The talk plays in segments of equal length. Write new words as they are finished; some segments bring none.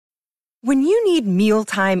When you need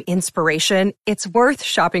mealtime inspiration, it's worth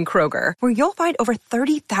shopping Kroger, where you'll find over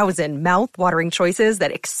 30,000 mouth-watering choices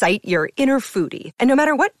that excite your inner foodie. And no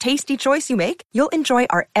matter what tasty choice you make, you'll enjoy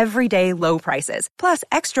our everyday low prices, plus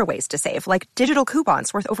extra ways to save, like digital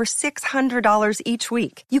coupons worth over $600 each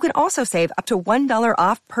week. You can also save up to $1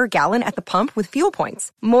 off per gallon at the pump with fuel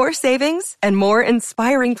points. More savings and more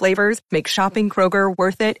inspiring flavors make shopping Kroger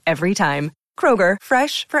worth it every time. Kroger,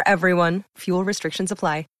 fresh for everyone. Fuel restrictions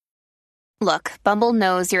apply. Look, Bumble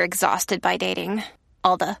knows you're exhausted by dating.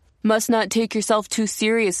 All the, must not take yourself too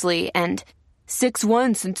seriously, and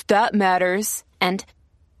 6'1" since that matters, and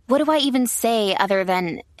what do I even say other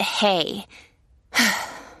than, hey?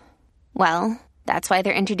 Well, that's why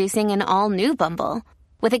they're introducing an all-new Bumble,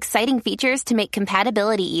 with exciting features to make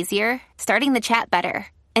compatibility easier, starting the chat better,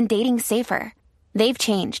 and dating safer. They've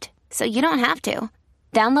changed, so you don't have to.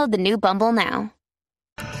 Download the new Bumble now.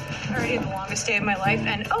 Already the longest day of my life,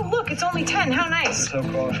 and oh look, it's only 10. How nice. No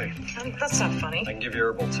coffee. That's not funny. I can give you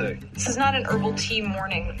herbal tea. This is not an herbal tea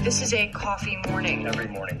morning. This is a coffee morning. Every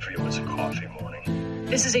morning for you is a coffee morning.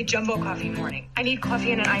 This is a jumbo coffee morning. I need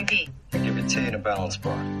coffee and an IV. I give you tea and a balance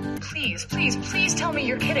bar. Please, please, please tell me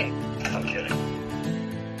you're kidding. I'm kidding.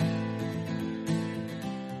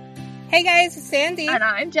 Hey guys, it's Sandy. And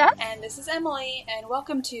I'm Jess. And this is Emily, and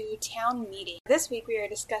welcome to Town Meeting. This week we are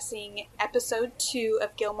discussing episode 2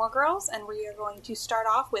 of Gilmore Girls, and we are going to start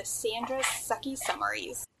off with Sandra's Sucky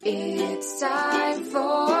Summaries. It's time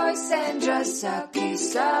for Sandra's Sucky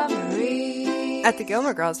Summary. At the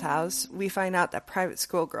Gilmore Girls' house, we find out that private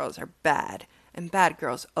school girls are bad, and bad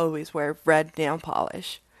girls always wear red nail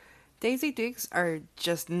polish. Daisy Dukes are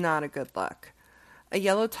just not a good look. A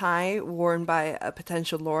yellow tie worn by a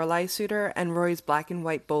potential Lorelai suitor and Rory's black and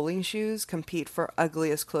white bowling shoes compete for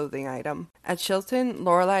ugliest clothing item. At Chilton,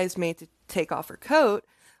 Lorelai is made to take off her coat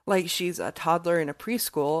like she's a toddler in a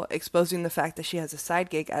preschool, exposing the fact that she has a side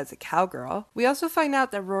gig as a cowgirl. We also find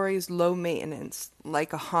out that Rory's low maintenance,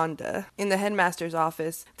 like a Honda. In the headmaster's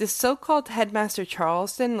office, this so-called headmaster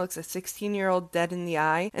Charleston looks a 16-year-old dead in the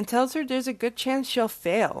eye and tells her there's a good chance she'll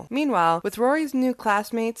fail. Meanwhile, with Rory's new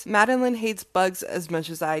classmates, Madeline hates bugs as much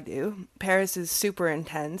as I do, Paris is super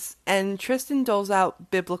intense, and Tristan doles out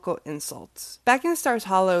biblical insults. Back in Stars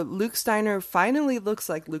Hollow, Luke Steiner finally looks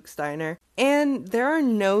like Luke Steiner, and there are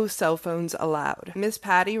no cell phones allowed. Miss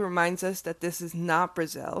Patty reminds us that this is not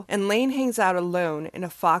Brazil, and Lane hangs out alone in a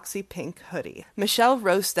foxy pink hoodie. Michelle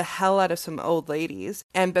roasts the hell out of some old ladies,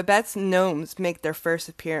 and Babette's gnomes make their first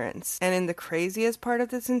appearance. And in the craziest part of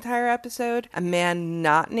this entire episode, a man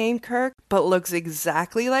not named Kirk, but looks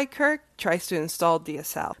exactly like Kirk, tries to install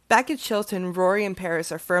DSL. Back at Chilton, Rory and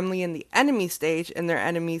Paris are firmly in the enemy stage in their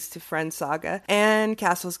enemies to friends saga, and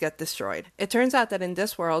castles get destroyed. It turns out that in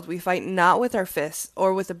this world, we fight not with our fists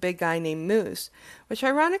or with a big guy named Moose, which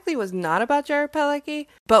ironically was not about Jared Padalecki,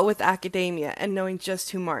 but with academia and knowing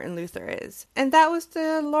just who Martin Luther is. And that was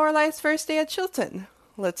the Lorelai's first day at Chilton.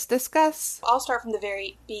 Let's discuss. I'll start from the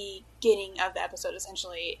very beginning of the episode,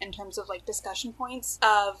 essentially, in terms of, discussion points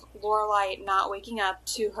of Lorelai not waking up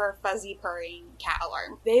to her fuzzy purring cat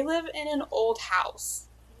alarm. They live in an old house.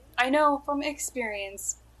 I know from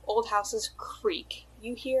experience, old houses creak.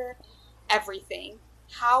 You hear everything.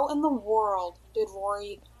 How in the world did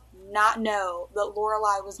Rory not know that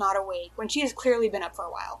Lorelai was not awake when she has clearly been up for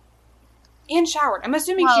a while? And showered. I'm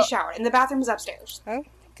assuming she showered, and the bathroom is upstairs. Oh,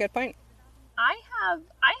 good point. I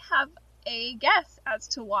have a guess as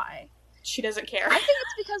to why. She doesn't care. I think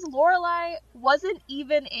it's because Lorelai wasn't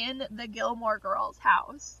even in the Gilmore Girls'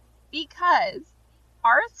 house. Because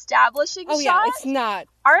our establishing shot... Oh yeah, it's not...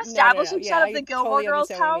 Our establishing shot of the Gilmore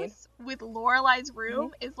Girls' house with Lorelai's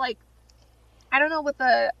room is I don't know what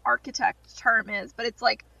the architect term is, but it's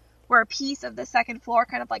where a piece of the second floor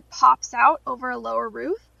kind of pops out over a lower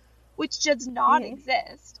roof, which does not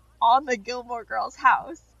exist on the Gilmore Girls'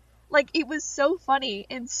 house. It was so funny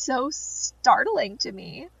and so startling to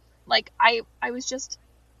me. I was just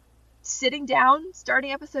sitting down,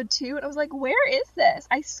 starting episode 2, and I was like, where is this?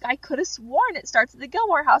 I could have sworn it starts at the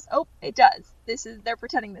Gilmore house. Oh, it does. They're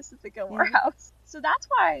pretending this is the Gilmore house. So that's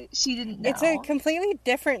why she didn't know. It's a completely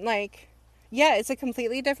different, it's a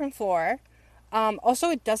completely different floor.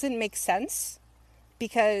 Also, it doesn't make sense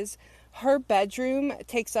because her bedroom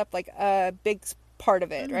takes up, a big part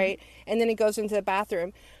of it, right? And then it goes into the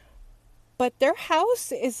bathroom. But their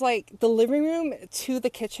house is the living room to the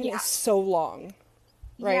kitchen is so long,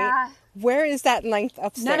 right? Yeah. Where is that length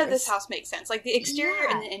upstairs? None of this house makes sense. The exterior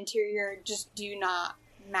and the interior just do not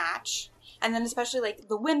match. And then especially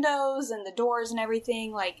the windows and the doors and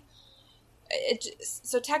everything,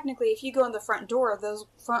 so technically if you go in the front door, those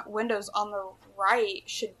front windows on the right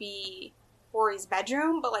should be Rory's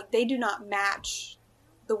bedroom, but like they do not match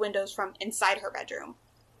the windows from inside her bedroom.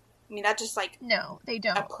 I mean, that's just like no, they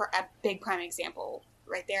don't. A big prime example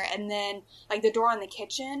right there. And then like the door on the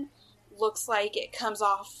kitchen looks like it comes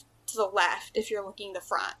off to the left if you're looking the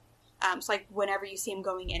front. So like whenever you see them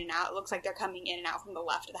going in and out, it looks like they're coming in and out from the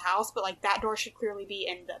left of the house, but like that door should clearly be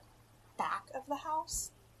in the back of the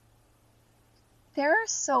house. There are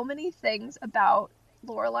so many things about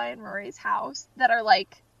Lorelai and Rory's house that are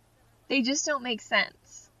like, they just don't make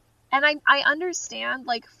sense. And I understand,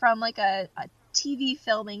 like, from like a TV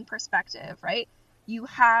filming perspective, right? You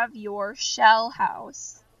have your shell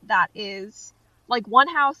house that is like one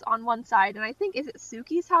house on one side, and I think, is it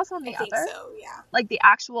Suki's house on the other? I think so, yeah. Like the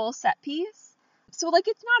actual set piece. So like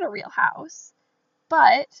it's not a real house,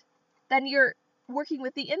 but then you're working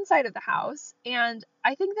with the inside of the house, and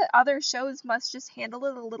I think that other shows must just handle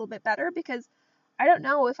it a little bit better, because I don't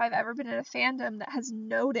know if I've ever been in a fandom that has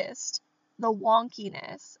noticed the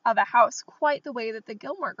wonkiness of a house quite the way that the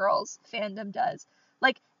Gilmore Girls fandom does.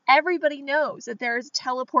 Like, everybody knows that there's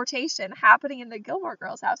teleportation happening in the Gilmore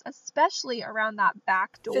Girls house, especially around that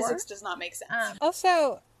back door. Physics does not make sense.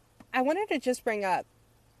 Also, I wanted to just bring up,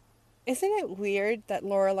 isn't it weird that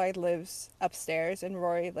Lorelai lives upstairs and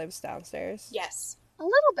Rory lives downstairs? Yes. A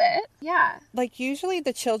little bit, yeah. Like, usually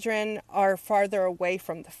the children are farther away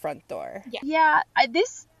from the front door. Yeah. Yeah,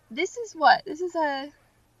 this is what? This is a...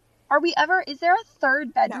 is there a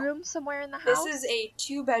third bedroom somewhere in the house? This is a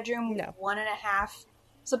 2-bedroom, 1.5,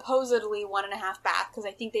 supposedly 1.5 bath, because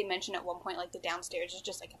I think they mentioned at one point, like, the downstairs is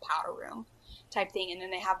just like a powder room type thing, and then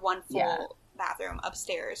they have one full bathroom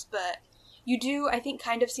upstairs, but you do, I think,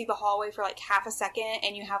 kind of see the hallway for like half a second,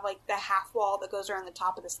 and you have like the half wall that goes around the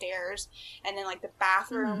top of the stairs, and then like the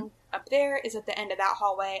bathroom up there is at the end of that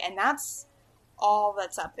hallway, and that's all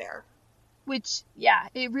that's up there. Which, yeah,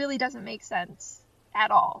 it really doesn't make sense at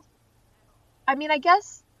all. I mean, I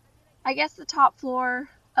guess the top floor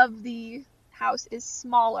of the house is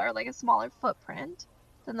smaller, like a smaller footprint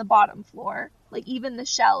than the bottom floor. Like, even the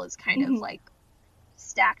shell is kind of like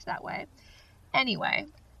stacked that way. Anyway,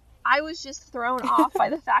 I was just thrown off by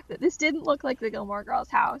the fact that this didn't look like the Gilmore Girls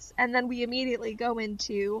house. And then we immediately go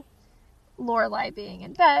into Lorelai being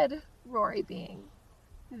in bed, Rory being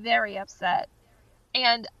very upset.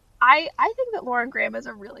 And I think that Lauren Graham is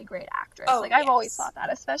a really great actress. I've always thought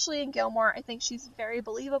that, especially in Gilmore. I think she's very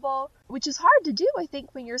believable, which is hard to do, I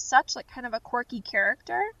think, when you're such like kind of a quirky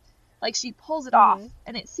character. Like, she pulls it off,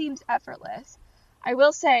 and it seems effortless. I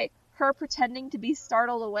will say, her pretending to be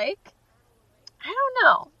startled awake, I don't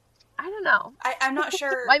know. I'm not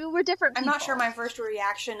sure. I mean, we're different people. I'm not sure my first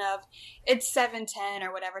reaction of, it's 7:10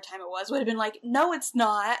 or whatever time it was, would have been like, no, it's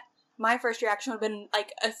not. My first reaction would have been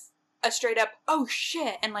like a straight up, oh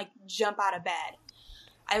shit, and like jump out of bed.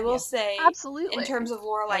 I will say, absolutely, in terms of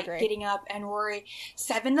Lorelai getting up and Rory,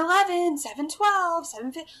 7:11, 7:12,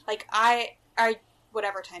 7:15, like I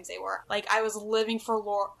whatever times they were, like I was living for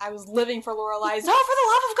Lorelai's. Oh, for the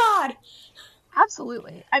love of God!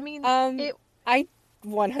 Absolutely. I mean, I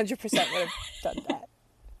 100% would have done that.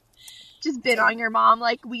 Just been on your mom,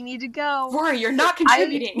 like, we need to go. Rory, you're not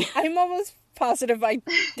contributing. I'm almost positive I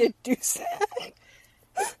did do that.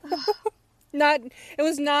 It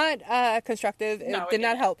was not constructive. It did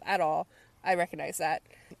not help at all. I recognize that.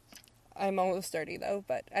 I'm almost 30 though,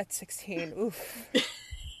 but at 16, oof.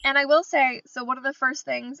 And I will say, so one of the first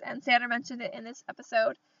things, and Sandra mentioned it in this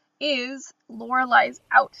episode, is Lorelai's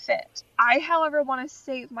outfit. I, however, want to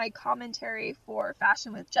save my commentary for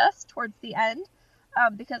Fashion with Jess towards the end,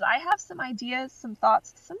 because I have some ideas, some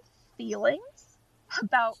thoughts, some feelings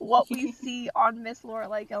about what we see on Miss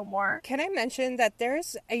Lorelai Gilmore. Can I mention that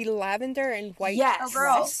there's a lavender and white Oh,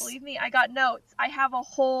 girl, dress? Believe me, I got notes. I have a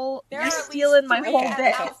whole... You're stealing my whole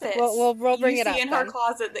day. We'll bring it up. You see in her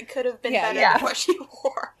closet that could have been better than what she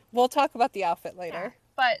wore. We'll talk about the outfit later.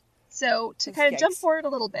 But, so, to kind of jump forward a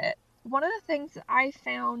little bit, one of the things that I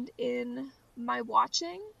found in my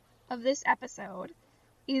watching of this episode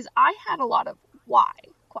is I had a lot of why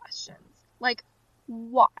questions. Like,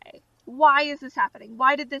 why? Why is this happening?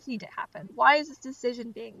 Why did this need to happen? Why is this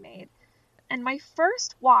decision being made? And my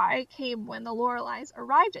first why came when the Lorelais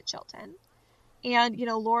arrived at Chilton. And,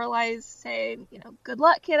 Lorelai's saying, good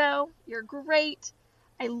luck, kiddo. You're great.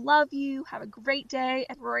 I love you. Have a great day.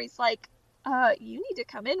 And Rory's like, you need to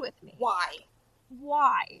come in with me.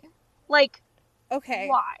 Why? Like, okay.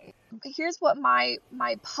 Why? Here's what my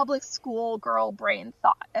public school girl brain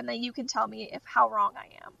thought. And then you can tell me how wrong I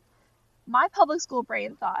am. My public school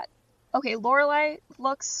brain thought, okay, Lorelai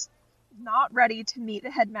looks not ready to meet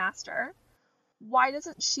the headmaster. Why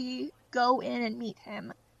doesn't she go in and meet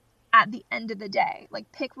him at the end of the day?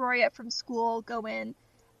 Like, pick Rory up from school, go in,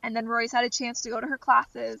 And then Rory's had a chance to go to her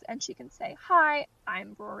classes, and she can say, "Hi,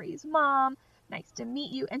 I'm Rory's mom. Nice to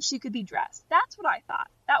meet you." And she could be dressed. That's what I thought.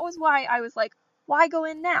 That was why I was like, why go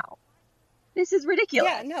in now? This is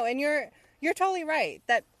ridiculous. Yeah, no, and you're totally right.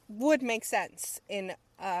 That would make sense in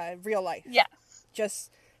real life. Yes.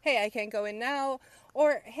 Just, hey, I can't go in now.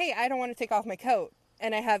 Or, hey, I don't want to take off my coat.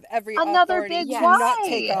 And I have every Another authority big to why. not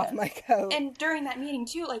take off my coat. And during that meeting,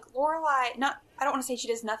 too, like, Lorelai, I don't want to say she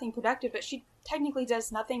does nothing productive, but she technically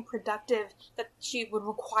does nothing productive that she would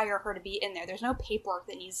require her to be in there. There's no paperwork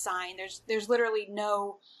that needs signed. There's literally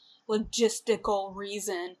no logistical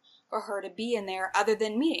reason for her to be in there other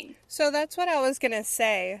than meeting. So that's what I was going to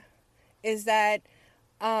say, is that,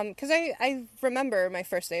 because I remember my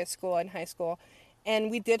first day of school in high school, and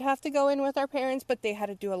we did have to go in with our parents, but they had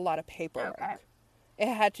to do a lot of paperwork. Okay. It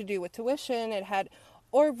had to do with tuition,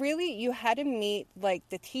 or really you had to meet, like,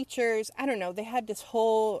 the teachers. I don't know, they had this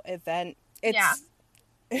whole event.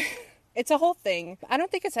 It's a whole thing. I don't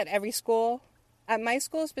think it's at every school. At my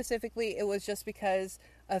school specifically, it was just because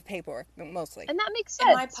of paperwork, mostly. And that makes sense.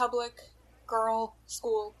 In my public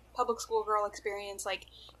school girl experience, like,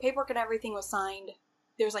 paperwork and everything was signed.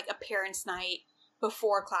 There's, like, a parents' night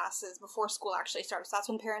before classes, before school actually started. So that's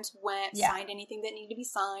when parents went, signed anything that needed to be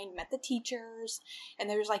signed, met the teachers, and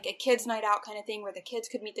there was, like, a kids' night out kind of thing where the kids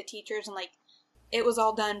could meet the teachers, and, like, it was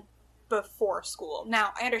all done before school.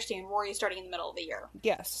 Now, I understand Rory is starting in the middle of the year.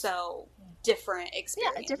 Yes. So, different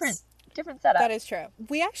experience. Yeah, different setup. That is true.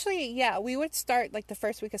 We actually, we would start, like, the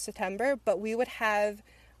first week of September, but we would have,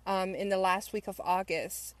 in the last week of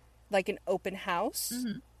August, like, an open house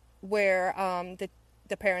where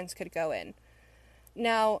the parents could go in.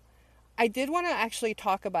 Now, I did want to actually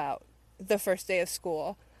talk about the first day of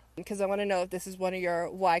school, because I want to know if this is one of your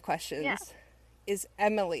why questions. Yeah. Is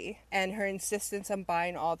Emily and her insistence on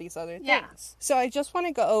buying all these other things. Yeah. So I just want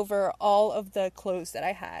to go over all of the clothes that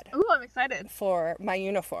I had. Ooh, I'm excited. For my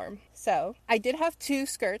uniform. So I did have 2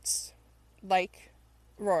 skirts, like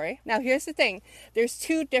Rory. Now here's the thing. There's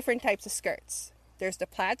 2 different types of skirts. There's the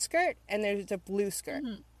plaid skirt and there's the blue skirt.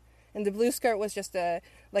 Mm-hmm. And the blue skirt was just a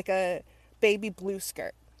baby blue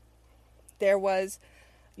skirt.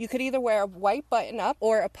 You could either wear a white button-up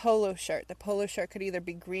or a polo shirt. The polo shirt could either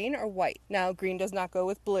be green or white. Now, green does not go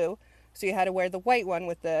with blue, so you had to wear the white one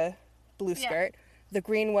with the blue skirt, the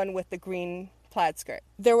green one with the green plaid skirt.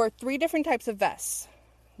 There were 3 different types of vests.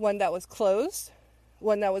 One that was closed,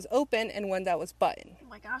 one that was open, and one that was buttoned. Oh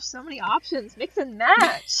my gosh, so many options. Mix and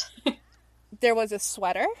match. There was a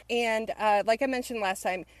sweater, and like I mentioned last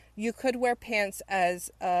time, you could wear pants as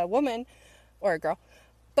a woman or a girl,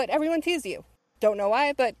 but everyone teased you. Don't know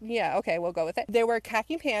why, but yeah, okay, we'll go with it. There were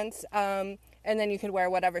khaki pants, and then you could wear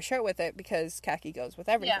whatever shirt with it because khaki goes with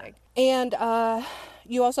everything. Yeah. And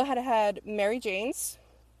you also had Mary Jane's,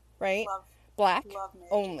 right? Black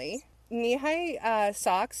only. Knee-high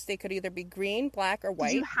socks, they could either be green, black, or white.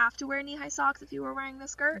 Did you have to wear knee-high socks if you were wearing the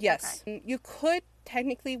skirt? Yes. Okay. You could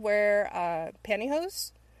technically wear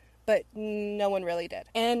pantyhose, but no one really did.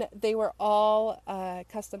 And they were all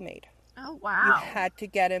custom made. Oh, wow. You had to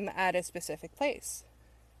get them at a specific place.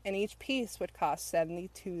 And each piece would cost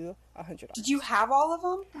 $70 to $100. Did you have all of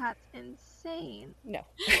them? That's insane. No.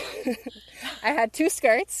 I had 2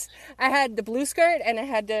 skirts. I had the blue skirt and I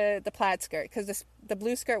had the plaid skirt. Because the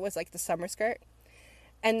blue skirt was like the summer skirt.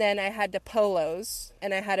 And then I had the polos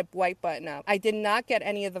and I had a white button up. I did not get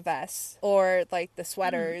any of the vests or like the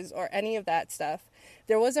sweaters or any of that stuff.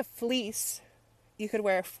 There was a fleece. You could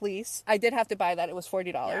wear a fleece. I did have to buy that. It was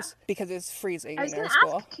 $40 because it's freezing in our school. I was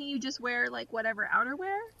going to ask, can you just wear like whatever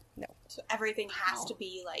outerwear? No. So everything has to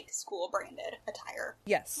be like school branded attire.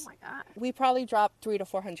 Yes. Oh my god. We probably dropped $300 to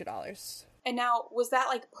 $400. And now, was that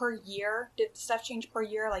like per year? Did stuff change per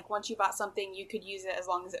year? Like once you bought something, you could use it as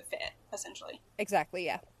long as it fit, essentially? Exactly,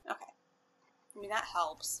 yeah. Okay. I mean, that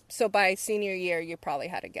helps. So by senior year, you probably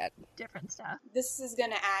had to get different stuff. This is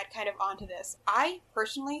going to add kind of onto this. I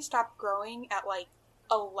personally stopped growing at like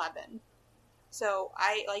 11. So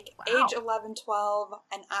I like age 11, 12,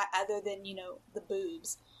 and other than, the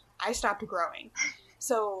boobs, I stopped growing.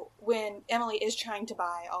 So when Emily is trying to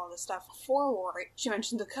buy all the stuff for Rory, she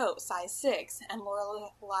mentioned the coat, size 6, and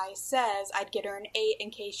Lorelai says I'd get her an 8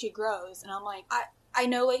 in case she grows. And I'm like, I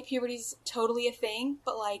know late puberty's totally a thing,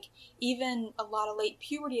 but, like, even a lot of late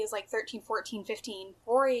puberty is, like, 13, 14, 15.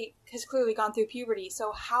 Rory has clearly gone through puberty,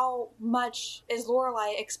 so how much is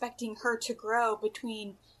Lorelai expecting her to grow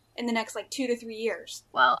in the next, 2 to 3 years?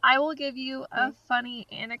 Well, I will give you a funny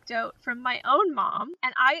anecdote from my own mom,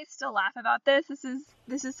 and I still laugh about this.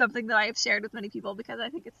 This is something that I have shared with many people because I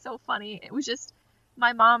think it's so funny. It was just,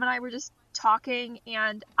 my mom and I were just talking,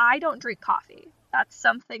 and I don't drink coffee. That's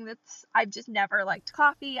something I've just never liked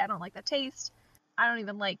coffee. I don't like the taste. I don't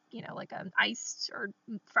even like, like an iced or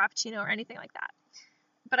frappuccino or anything like that.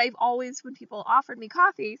 But I've always, when people offered me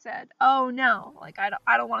coffee, said, oh no, like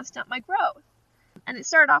I don't want to stunt my growth. And it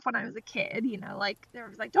started off when I was a kid, like they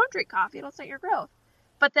were like, don't drink coffee, it'll stunt your growth.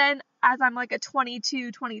 But then as I'm like a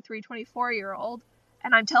 22, 23, 24-year-old,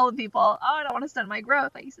 and I'm telling people, oh, I don't want to stunt my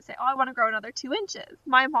growth, I used to say, oh, I want to grow another 2 inches.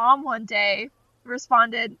 My mom one day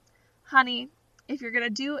responded, honey, if you're going to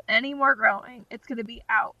do any more growing, it's going to be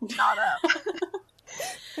out, not up.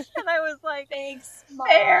 And I was like, thanks,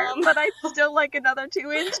 fair, Mom. but I'd still like another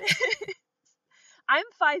 2 inches. I'm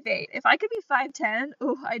 5'8". If I could be 5'10",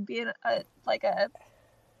 I'd be I'd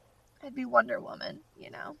be Wonder Woman,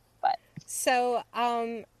 But so,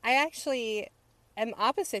 I actually am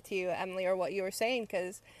opposite to you, Emily, or what you were saying,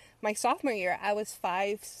 because my sophomore year I was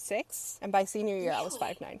 5'6", and by senior year I was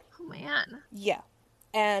 5'9". Oh man. Yeah,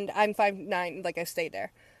 and I'm 5'9", like I stayed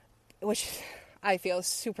there, which I feel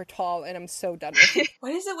super tall, and I'm so done with it.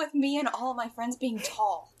 What is it with me and all of my friends being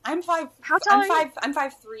tall? I'm 5. How tall are you? I'm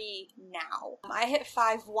 5'3" now. I hit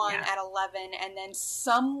 5'1" at 11, and then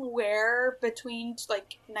somewhere between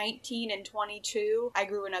like 19 and 22, I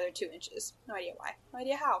grew another 2 inches. No idea why. No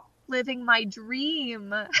idea how. Living my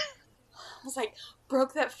dream. I was like,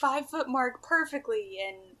 broke that 5-foot mark perfectly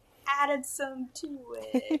and added some to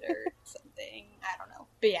it or something. I don't know.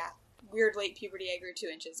 But yeah. Weird late puberty, I grew 2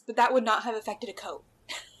 inches, but that would not have affected a coat.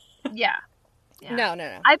 Yeah.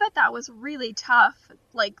 No. I bet that was really tough,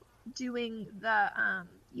 like doing the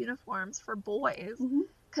uniforms for boys,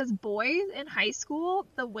 because boys in high school,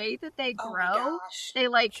 the way that they grow, they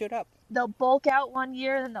like shoot up. They'll bulk out one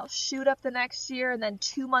year, then they'll shoot up the next year, and then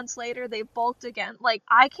 2 months later they bulked again. Like,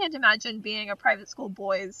 I can't imagine being a private school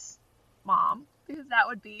boy's mom, because that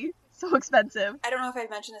would be so expensive. I don't know if I've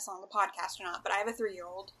mentioned this on the podcast or not, but I have a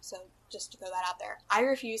 3-year-old, so just to throw that out there. I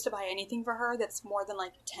refuse to buy anything for her that's more than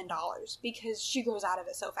like $10 because she grows out of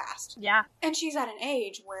it so fast. Yeah. And she's at an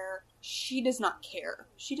age where she does not care.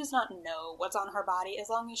 She does not know what's on her body as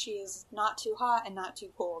long as she is not too hot and not too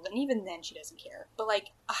cold. And even then she doesn't care. But like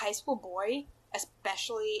a high school boy,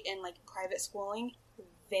 especially in like private schooling,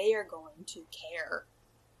 they are going to care.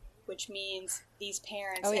 Which means these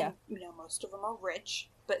parents, and most of them are rich,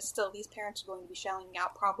 but still these parents are going to be shelling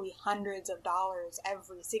out probably hundreds of dollars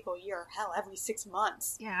every single year, hell, every 6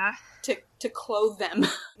 months. Yeah. To clothe them.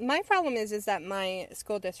 My problem is that my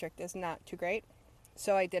school district is not too great.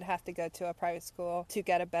 So I did have to go to a private school to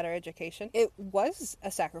get a better education. It was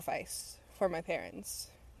a sacrifice for my parents,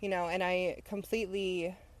 and I'm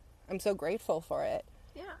so grateful for it.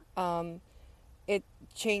 Yeah. It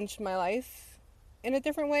changed my life in a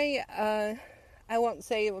different way. I won't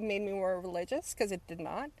say it made me more religious, because it did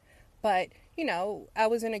not. But, I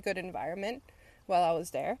was in a good environment while I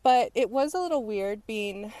was there. But it was a little weird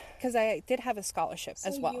because I did have a scholarship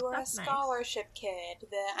as well. So you were a scholarship kid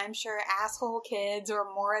that I'm sure asshole kids are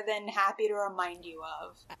more than happy to remind you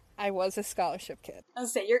of. I was a scholarship kid. I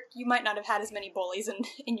was say, you might not have had as many bullies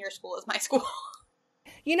in your school as my school.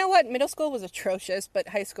 You know what? Middle school was atrocious, but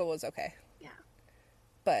high school was okay. Yeah.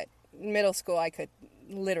 But middle school, I could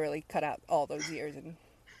literally cut out all those years and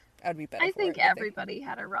I would be better. I think everybody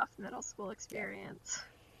had a rough middle school experience.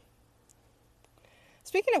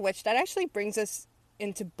 Speaking of which, that actually brings us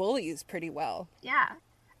into bullies pretty well. Yeah.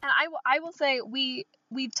 And I will say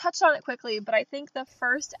we've touched on it quickly, but I think the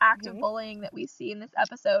first act of bullying that we see in this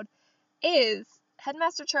episode is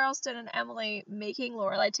Headmaster Charleston and Emily making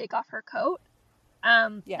Lorelai take off her coat.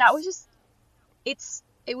 Yes. That was just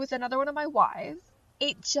it was another one of my whys.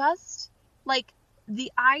 It just, like,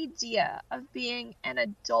 the idea of being an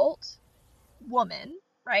adult woman,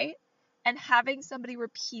 right? And having somebody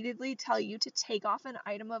repeatedly tell you to take off an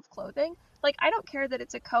item of clothing. Like, I don't care that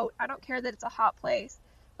it's a coat. I don't care that it's a hot place.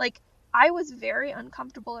 Like, I was very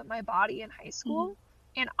uncomfortable in my body in high school.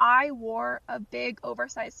 And I wore a big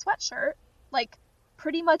oversized sweatshirt, like,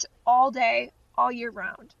 pretty much all day, all year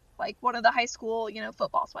round. Like, one of the high school,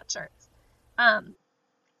 football sweatshirts.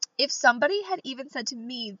 If somebody had even said to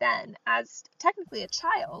me then, as technically a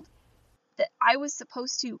child, that I was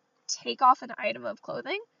supposed to take off an item of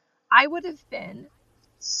clothing, I would have been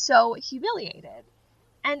so humiliated.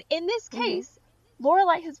 And in this case,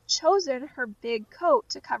 Lorelai has chosen her big coat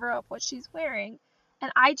to cover up what she's wearing.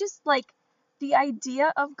 And I just, like, the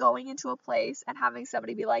idea of going into a place and having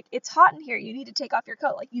somebody be like, it's hot in here, you need to take off your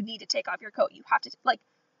coat. Like, you need to take off your coat. You have to,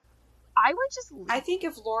 I would just leave. I think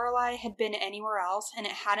if Lorelai had been anywhere else and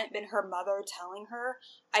it hadn't been her mother telling her,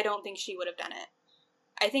 I don't think she would have done it.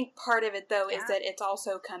 I think part of it, though, is that it's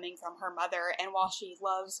also coming from her mother, and while she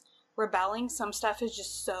loves rebelling, some stuff is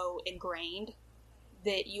just so ingrained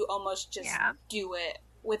that you almost just do it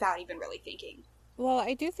without even really thinking. Well,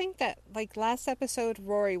 I do think that, like, last episode,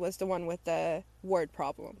 Rory was the one with the word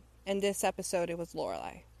problem. And this episode, it was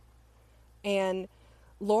Lorelai. And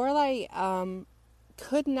Lorelai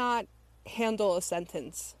could not handle a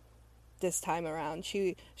sentence this time around.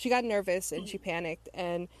 She got nervous and she panicked.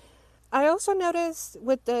 And I also noticed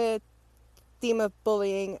with the theme of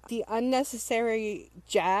bullying, the unnecessary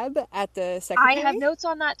jab at the secretary. I have notes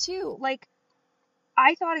on that too. Like,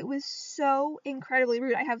 I thought it was so incredibly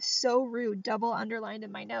rude. I have so rude double underlined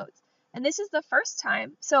in my notes. And this is the first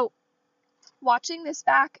time. So watching this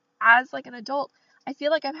back as like an adult, I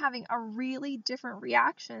feel like I'm having a really different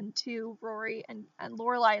reaction to Rory and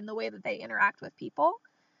Lorelai in the way that they interact with people.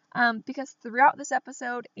 Because throughout this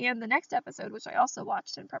episode and the next episode, which I also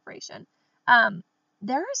watched in preparation,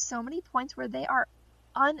 there are so many points where they are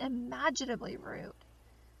unimaginably rude.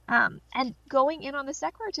 And going in on the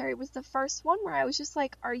secretary was the first one where I was just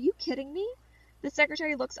like, are you kidding me? The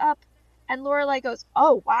secretary looks up and Lorelai goes,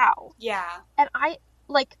 oh, wow. Yeah. And I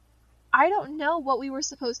don't know what we were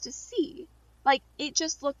supposed to see. Like, it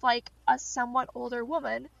just looked like a somewhat older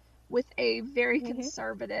woman with a very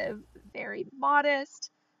conservative, very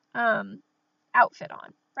modest outfit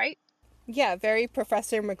on, right? Yeah, very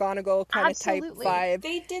Professor McGonagall kind of type vibe.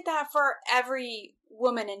 They did that for every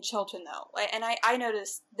woman in Chiltern, though. And I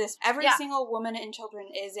noticed this. Every single woman in Chiltern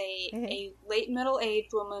is a late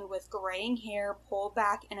middle-aged woman with graying hair pulled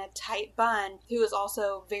back in a tight bun who is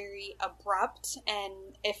also very abrupt and,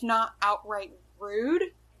 if not outright rude,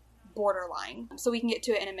 borderline. So we can get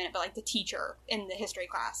to it in a minute, but like the teacher in the history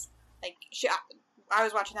class. Like, I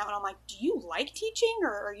was watching that one, I'm like, do you like teaching,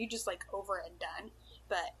 or are you just like over and done?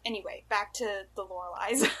 But anyway, back to the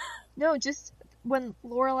Lorelais. No, just when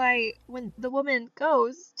the woman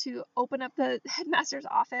goes to open up the headmaster's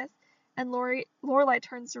office, and Lorelai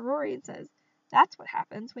turns to Rory and says, that's what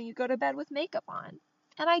happens when you go to bed with makeup on.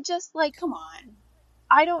 And I just, like, come on.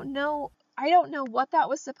 I don't know what that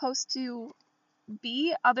was supposed to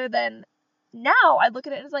be, other than now I look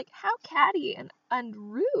at it and it's like, how catty and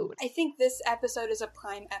rude. I think this episode is a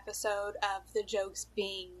prime episode of the jokes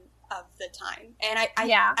being of the time, and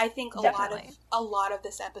I think a lot of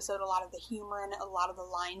this episode, a lot of the humor in it, a lot of the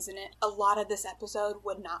lines in it, a lot of this episode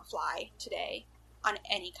would not fly today on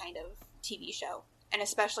any kind of TV show, and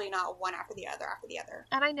especially not one after the other.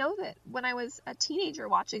 And I know that when I was a teenager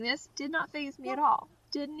watching this, did not faze me at all.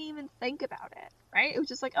 Didn't even think about it, right? It was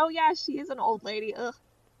just like, oh yeah, she is an old lady, ugh.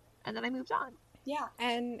 And then I moved on. Yeah.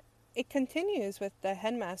 And it continues with the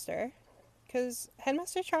headmaster, because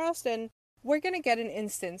Headmaster Charleston, we're going to get an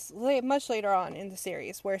instance much later on in the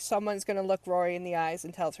series where someone's going to look Rory in the eyes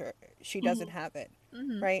and tells her she doesn't have it,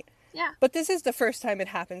 right? Yeah. But this is the first time it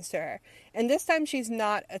happens to her. And this time she's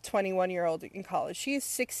not a 21-year-old in college. She is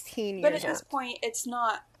 16 years old. But at this point, it's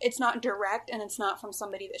not direct, and it's not from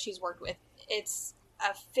somebody that she's worked with. It's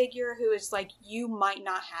a figure who is like, you might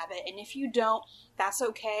not have it, and if you don't, that's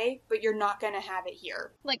okay, but you're not going to have it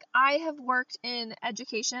here. Like, I have worked in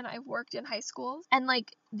education, I've worked in high schools, and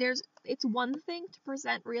like, it's one thing to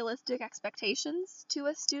present realistic expectations to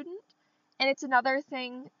a student, and it's another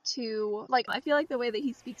thing to, like, I feel like the way that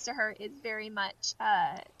he speaks to her is very much,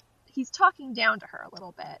 he's talking down to her a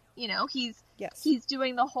little bit, you know, he's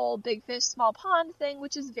doing the whole big fish, small pond thing,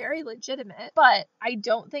 which is very legitimate, but I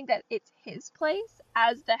don't think that it's his place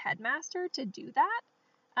as the headmaster to do that.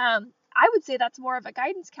 I would say that's more of a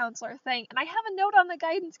guidance counselor thing, and I have a note on the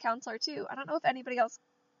guidance counselor too. I don't know if anybody else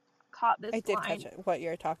caught this I did line. catch it, what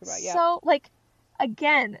you're talking about, yeah. So, like,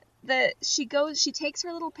 again, she takes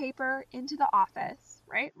her little paper into the office,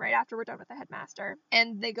 right after we're done with the headmaster,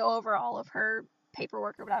 and they go over all of her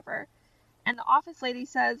paperwork or whatever, and the office lady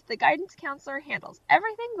says the guidance counselor handles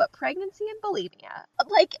everything but pregnancy and bulimia.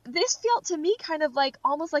 Like, this felt to me kind of like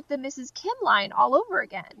almost like the Mrs. Kim line all over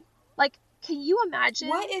again. Like, can you imagine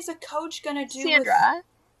what is a coach gonna do, Sandra,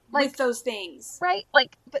 with those things, right?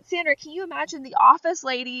 Like, but Sandra, can you imagine the office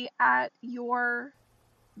lady at your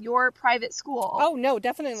private school? Oh no,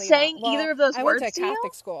 definitely saying not. Well, either of those I words went to to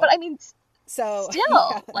Catholic you? school, But I mean, so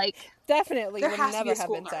still, like, definitely there would has never to be a have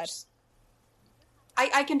school been nurse. said.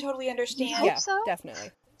 I can totally understand. Hope so? Definitely.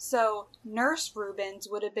 So Nurse Rubens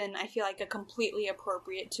would have been, I feel like, a completely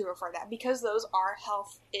appropriate to refer that, because those are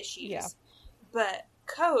health issues. Yeah. But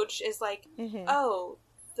coach is like, oh,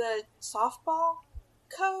 the softball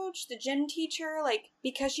coach, the gym teacher, like,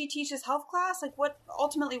 because she teaches health class, like, what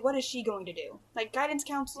is she going to do? Like, guidance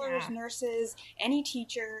counselors, nurses, any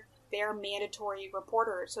teacher, they're mandatory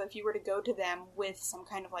reporters. So if you were to go to them with some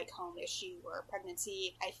kind of like home issue or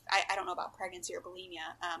pregnancy, I don't know about pregnancy or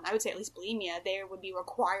bulimia. I would say at least bulimia, they would be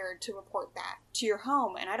required to report that to your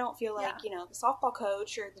home. And I don't feel like, the softball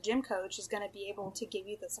coach or the gym coach is going to be able to give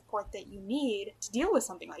you the support that you need to deal with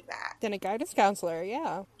something like that. Then a guidance counselor,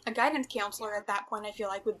 yeah. A guidance counselor at that point, I feel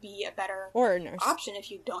like, would be a better or a nurse option if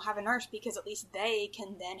you don't have a nurse, because at least they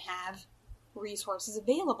can then have resources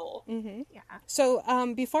available. Mm-hmm. Yeah. So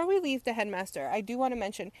before we leave the headmaster, I do want to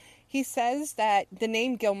mention, he says that the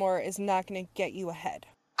name Gilmore is not going to get you ahead.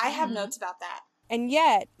 I have notes about that. And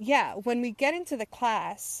yet, when we get into the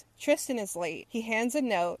class, Tristan is late. He hands a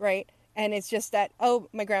note, right? And it's just that, oh,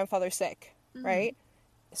 my grandfather's sick, right?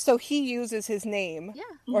 So he uses his name,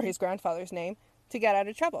 or his grandfather's name, to get out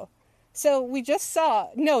of trouble. So we just saw,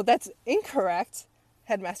 no, that's incorrect,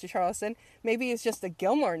 Headmaster Charleston. Maybe it's just a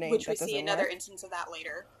Gilmore name. Which we see another instance of that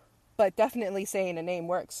later. But definitely saying a name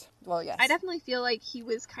works. Well, yes. I definitely feel like he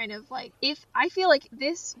was kind of like, I feel like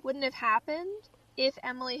this wouldn't have happened if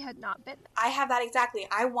Emily had not been there. I have that exactly.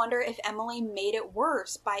 I wonder if Emily made it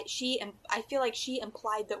worse I feel like she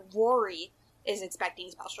implied that Rory is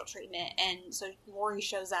expecting special treatment, and so Rory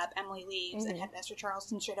shows up, Emily leaves, and Headmaster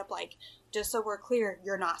Charleston straight up like, just so we're clear,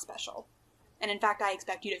 you're not special. And in fact, I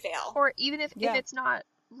expect you to fail. Or even if it's not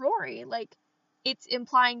Rory, like, it's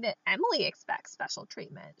implying that Emily expects special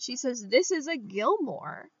treatment. She says, this is a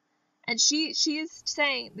Gilmore. And she is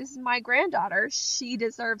saying, this is my granddaughter. She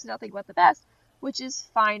deserves nothing but the best, which is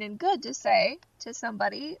fine and good to say to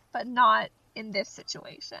somebody, but not in this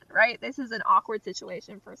situation, right? This is an awkward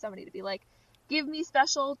situation for somebody to be like, give me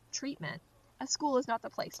special treatment. A school is not the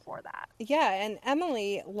place for that. Yeah, and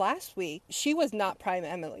Emily, last week, she was not prime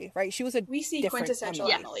Emily, right? She was we see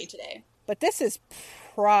quintessential Emily today. But this is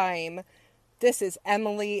prime. This is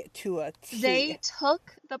Emily to a T. They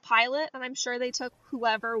took the pilot, and I'm sure they took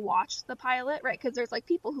whoever watched the pilot, right? Because there's, like,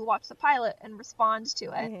 people who watch the pilot and respond to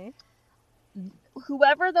it. Mm-hmm.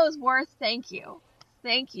 Whoever those were, thank you.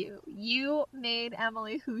 Thank you. You made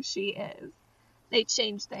Emily who she is. They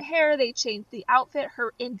changed the hair, they changed the outfit,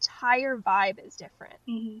 her entire vibe is different.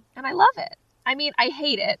 Mm-hmm. And I love it. I mean, I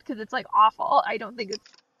hate it because it's like awful. I don't think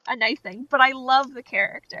it's a nice thing, but I love the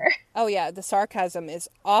character. Oh yeah, the sarcasm is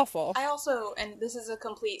awful. I also, and this is a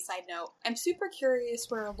complete side note, I'm super curious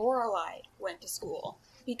where Lorelai went to school.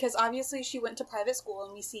 Because obviously she went to private school,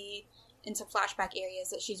 and we see in some flashback areas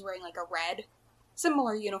that she's wearing like a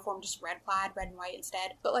similar uniform, just red plaid, red and white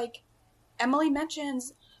instead. But like, Emily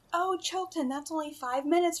mentions, oh, Chilton, that's only 5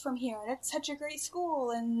 minutes from here, and it's such a great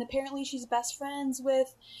school, and apparently she's best friends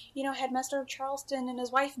with, Headmaster Charleston and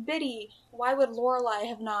his wife Biddy. Why would Lorelai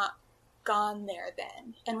have not gone there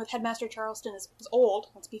then? And with Headmaster Charleston as old,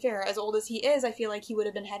 let's be fair, as old as he is, I feel like he would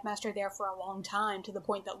have been headmaster there for a long time, to the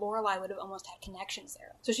point that Lorelai would have almost had connections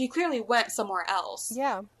there. So she clearly went somewhere else.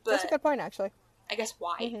 Yeah, that's a good point, actually. I guess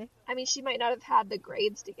why? Mm-hmm. I mean, she might not have had the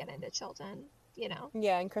grades to get into Chilton.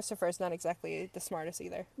 Yeah, and Christopher's not exactly the smartest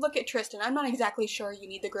either. Look at Tristan. I'm not exactly sure you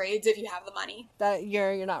need the grades if you have the money. That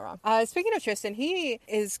you're not wrong. Speaking of Tristan, he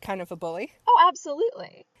is kind of a bully. Oh,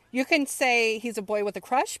 absolutely. You can say he's a boy with a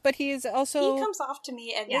crush, but he's also... He comes off to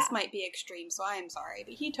me, and this might be extreme, so I am sorry,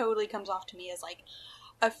 but he totally comes off to me as, like,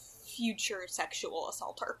 a future sexual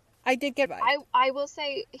assaulter. I did get by. I will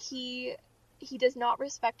say he does not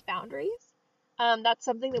respect boundaries. That's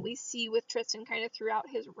something that we see with Tristan kind of throughout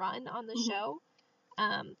his run on the show.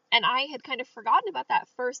 And I had kind of forgotten about that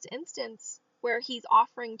first instance where he's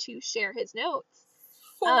offering to share his notes.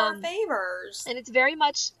 For favors. And it's very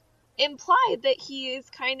much implied that he is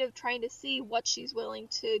kind of trying to see what she's willing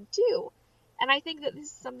to do. And I think that this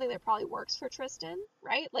is something that probably works for Tristan,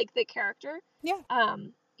 right? Like, the character. Yeah.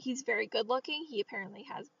 He's very good looking. He apparently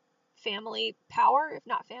has family power, if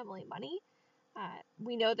not family money.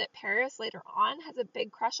 We know that Paris later on has a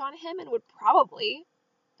big crush on him and would probably,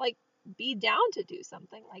 like, be down to do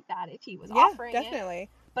something like that if he was offering it. Yeah, definitely.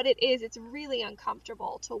 But it's really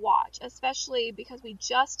uncomfortable to watch, especially because we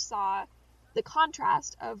just saw the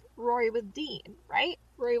contrast of Rory with Dean, right?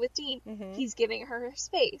 Rory with Dean, he's giving her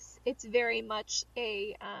space. It's very much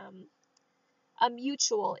a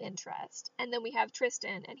mutual interest. And then we have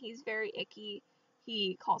Tristan, and he's very icky.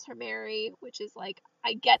 He calls her Mary, which is like,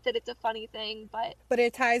 I get that it's a funny thing, but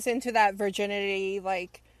it ties into that virginity,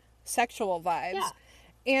 like, sexual vibes. Yeah.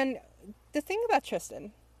 And the thing about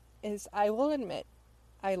Tristan is, I will admit,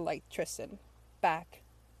 I like Tristan back.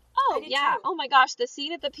 Oh, yeah. Too. Oh, my gosh. The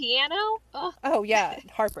scene at the piano? Ugh. Oh, yeah.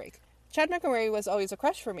 Heartbreak. Chad McElroy was always a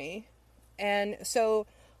crush for me. And so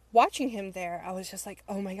watching him there, I was just like,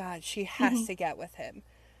 oh, my God, she has to get with him.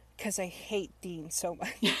 Because I hate Dean so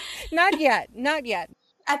much. Not yet.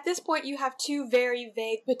 At this point, you have two very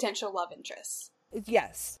vague potential love interests.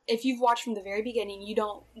 Yes. If you've watched from the very beginning, you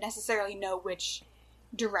don't necessarily know which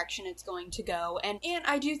direction it's going to go. And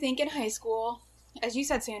I do think in high school, as you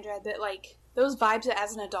said, Sandra, that, like, those vibes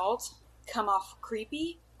as an adult come off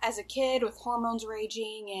creepy. As a kid with hormones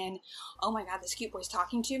raging and, oh my god, this cute boy's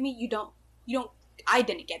talking to me, I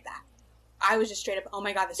didn't get that. I was just straight up, oh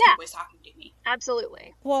my god, this cute boy's talking to me.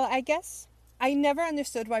 Absolutely. Well, I guess I never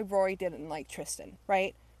understood why Rory didn't like Tristan,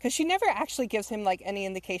 right? Because she never actually gives him, like, any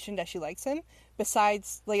indication that she likes him,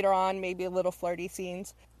 besides later on maybe a little flirty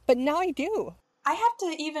scenes. But now I do. I have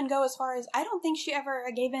to even go as far as, I don't think she ever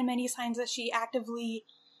gave him any signs that she actively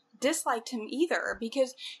disliked him either,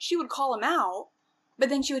 because she would call him out, but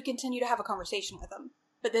then she would continue to have a conversation with him.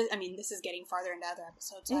 But this is getting farther into other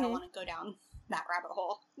episodes, so I don't want to go down that rabbit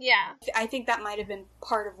hole. Yeah. I think that might have been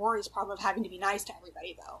part of Rory's problem of having to be nice to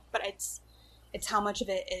everybody, though. But it's how much of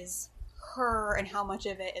it is her and how much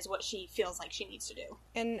of it is what she feels like she needs to do.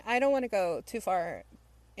 And I don't want to go too far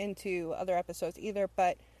into other episodes either,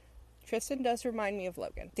 but Tristan does remind me of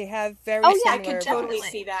Logan. They have very similar... I could totally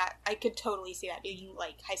see that. I could totally see that being,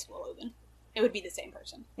 like, high school Logan. It would be the same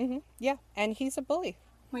person. Mm-hmm. Yeah, and he's a bully.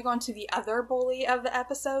 We go on to the other bully of the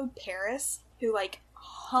episode, Paris, who, like,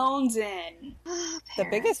 hones in. The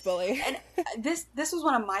biggest bully. And this was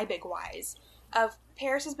one of my big whys of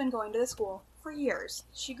Paris has been going to the school for years.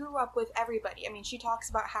 She grew up with everybody. I mean, she talks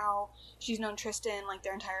about how she's known Tristan, like,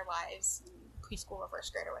 their entire lives, preschool or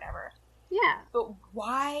first grade or whatever. Yeah. But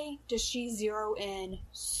why does she zero in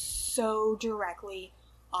so directly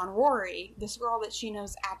on Rory, this girl that she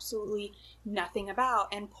knows absolutely nothing about,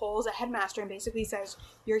 and pulls a headmaster and basically says,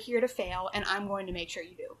 you're here to fail, and I'm going to make sure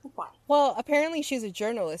you do. Why? Well, apparently she's a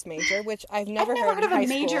journalist major, which I've never heard of a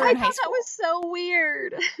major in high school. That was so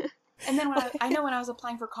weird. And then when I was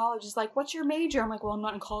applying for college, it's like, what's your major? I'm like, well, I'm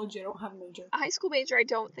not in college, I don't have a major. A high school major I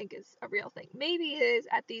don't think is a real thing. Maybe it is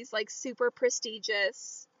at these, like, super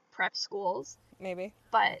prestigious prep schools. Maybe.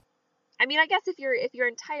 But I mean, I guess if your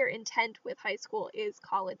entire intent with high school is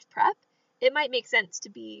college prep, it might make sense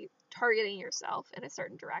to be targeting yourself in a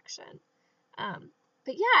certain direction.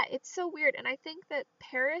 But yeah, it's so weird. And I think that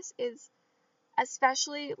Paris is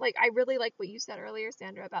especially, like, I really like what you said earlier,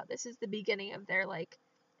 Sandra, about this is the beginning of their, like,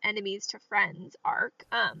 enemies to friends arc.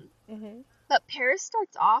 But Paris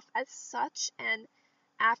starts off as such an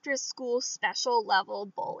after school special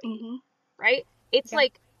level bully, right? It's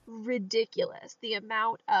like ridiculous the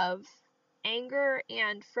amount of anger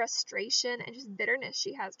and frustration and just bitterness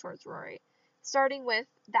she has towards Rory. Starting with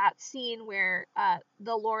that scene where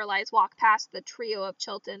the Lorelais walk past the trio of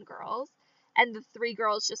Chilton girls, and the three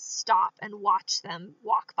girls just stop and watch them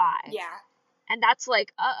walk by. Yeah. And that's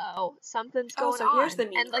like, uh-oh, something's going on. Here's the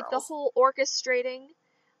mean and, like, girls. the whole orchestrating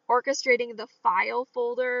the file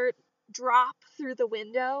folder drop through the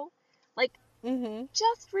window. Like,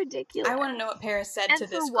 just ridiculous. I want to know what Paris said to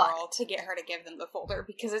this girl to get her to give them the folder,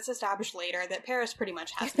 because it's established later that Paris pretty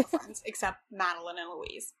much has no friends, except Madeline and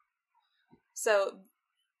Louise. So,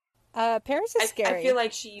 Paris is scary. I feel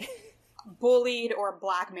like she bullied or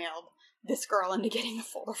blackmailed this girl into getting the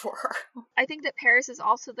folder for her. I think that Paris is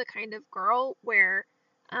also the kind of girl where,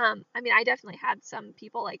 I mean, I definitely had some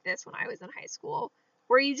people like this when I was in high school,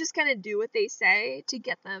 where you just kind of do what they say to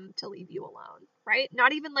get them to leave you alone, right?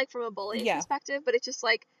 Not even, like, from a bullying perspective, but it's just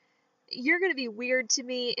like, you're going to be weird to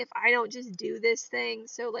me if I don't just do this thing.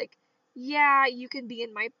 So, like, yeah, you can be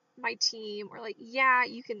in my team, or, like, yeah,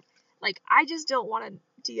 you can, like, I just don't want to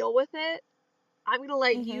deal with it. I'm going to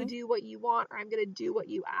let you do what you want, or I'm going to do what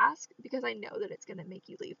you ask, because I know that it's going to make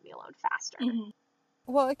you leave me alone faster.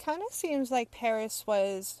 Well, it kind of seems like Paris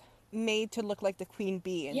was made to look like the queen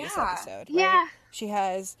bee in this episode, right? Yeah. She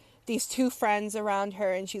has these two friends around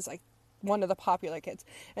her, and she's, like, one of the popular kids.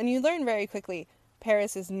 And you learn very quickly,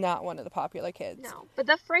 Paris is not one of the popular kids. No, but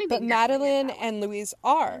the framing. But Madeline and Louise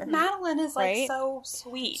are. Madeline is, like, so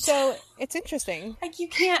sweet. So, it's interesting. Like, you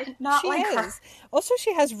can't not like her. Also,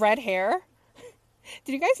 she has red hair.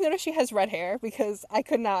 Did you guys notice she has red hair? Because I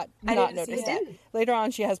could not notice that. Later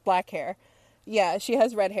on, she has black hair. Yeah, she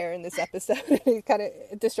has red hair in this episode. It kind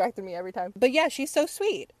of distracted me every time. But yeah, she's so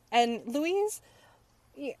sweet. And Louise,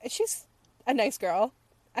 she's a nice girl.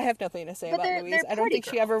 I have nothing to say about Louise. I don't think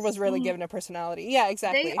she ever was really given a personality. Yeah,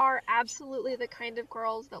 exactly. They are absolutely the kind of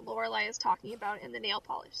girls that Lorelai is talking about in the nail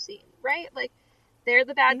polish scene, right? Like, they're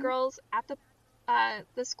the bad girls at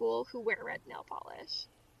the school who wear red nail polish.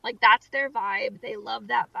 Like, that's their vibe. They love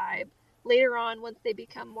that vibe. Later on, once they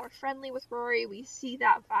become more friendly with Rory, we see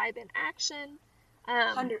that vibe in action.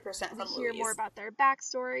 100% from We hear Louise. more about their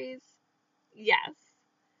backstories. Yes.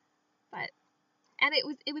 And it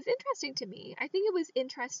was interesting to me. I think it was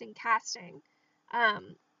interesting casting.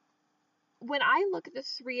 When I look at the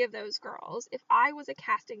three of those girls, if I was a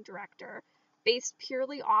casting director based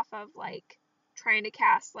purely off of like trying to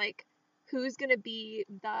cast like who's going to be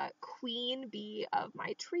the queen bee of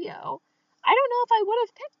my trio, I don't know if I would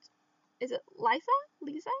have picked, is it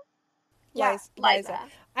Lisa? Yeah, Liza.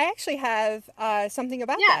 I actually have something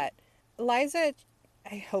about that. Liza,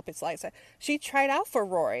 I hope it's Liza. She tried out for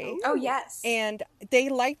Rory. Oh, yes. And they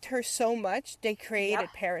liked her so much, they created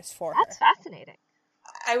Paris for her. That's fascinating.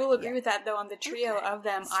 I will agree with that, though. On the trio of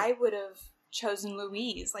them, I would have chosen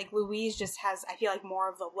Louise. Like, Louise just has, I feel like, more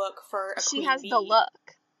of the look for a queen She has bee. the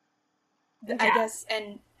look. I guess,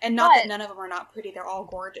 and not that none of them are not pretty, they're all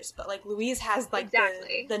gorgeous, but like Louise has like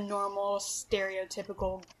the normal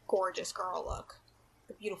stereotypical gorgeous girl look.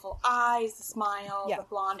 The beautiful eyes, the smile, the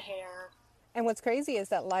blonde hair. And what's crazy is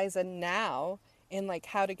that Liza now, in like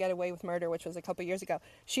How to Get Away with Murder, which was a couple years ago,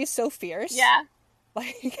 she's so fierce. Yeah.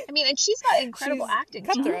 Like, I mean, and she's got incredible acting.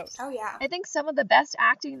 Cutthroat. Oh yeah. I think some of the best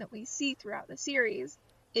acting that we see throughout the series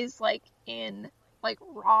is like in like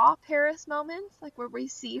raw Paris moments, like where we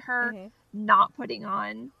see her not putting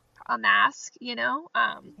on a mask, you know?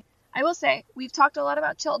 I will say, we've talked a lot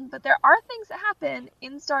about Chilton, but there are things that happen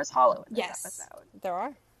in Stars Hollow in this episode. There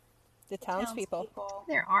are. The townspeople.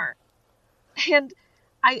 There are. And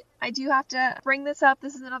I do have to bring this up.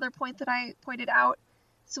 This is another point that I pointed out.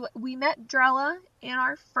 So we met Drella in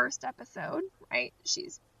our first episode, right?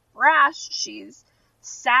 She's brash, she's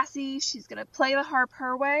sassy, she's gonna play the harp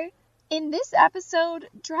her way. In this episode,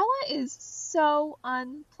 Drella is so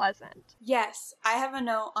unpleasant. Yes, I have a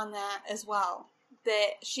note on that as well.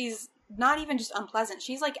 That she's not even just unpleasant,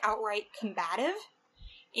 she's like outright combative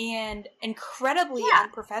and incredibly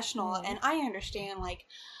unprofessional. And I understand, like,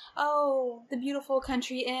 oh, the beautiful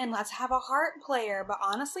country inn, let's have a harp player. But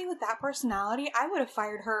honestly, with that personality, I would have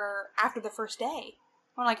fired her after the first day.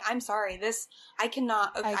 I'm like, I'm sorry, I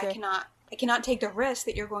cannot take the risk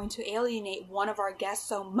that you're going to alienate one of our guests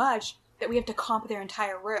so much that we have to comp their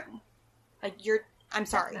entire room. Like, I'm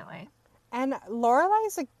sorry. Definitely. And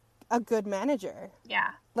Lorelai's a good manager.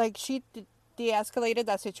 Yeah. Like, she de-escalated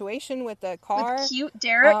that situation with the car. With cute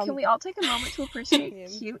Derek. Can we all take a moment to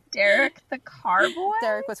appreciate cute Derek, the car boy?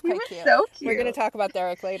 Derek was quite cute. So cute. We're going to talk about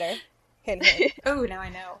Derek later. Hint, hint. Oh, now I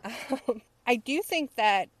know. I do think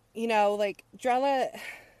that, you know, like, Drella,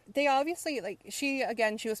 they obviously, like, she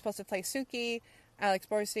was supposed to play Suki, Alex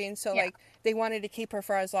Borstein, so, like, they wanted to keep her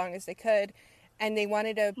for as long as they could, and they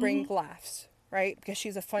wanted to bring laughs, right? Because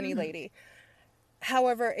she's a funny lady.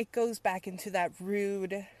 However, it goes back into that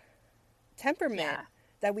rude temperament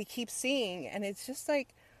that we keep seeing, and it's just like,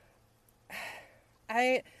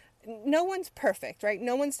 no one's perfect, right?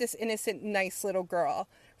 No one's this innocent, nice little girl,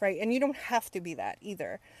 right? And you don't have to be that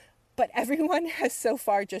either. But everyone has so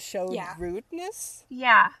far just showed rudeness.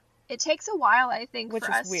 Yeah. It takes a while, I think, which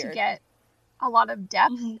for is us weird. to get a lot of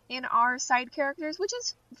depth in our side characters, which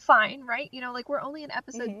is fine, right? You know, like, we're only in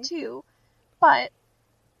episode 2, but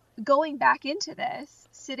going back into this,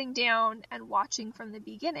 sitting down and watching from the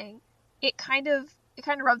beginning, it kind of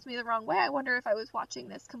rubs me the wrong way. I wonder if I was watching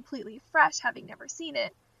this completely fresh, having never seen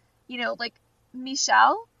it. You know, like,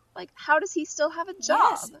 Michel, like, how does he still have a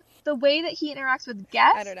job? Yes. The way that he interacts with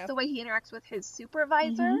guests, I don't know. the way he interacts with his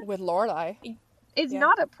supervisor With Lorelai. is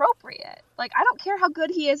not appropriate. Like, I don't care how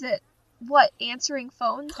good he is at, answering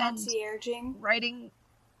phones Concierging. and writing.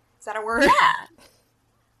 Is that a word? Yeah.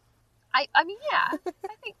 I mean, yeah.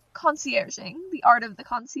 I think concierging, the art of the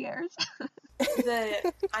concierge.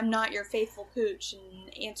 I'm not your faithful pooch,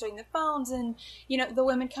 and answering the phones, and, you know, the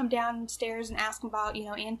women come downstairs and ask about, you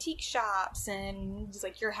know, antique shops and just,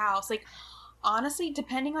 like, your house. Like, honestly,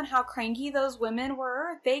 depending on how cranky those women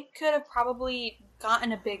were, they could have probably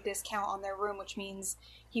gotten a big discount on their room, which means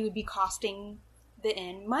he would be costing the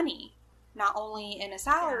inn money. Not only in a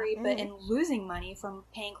salary, but in losing money from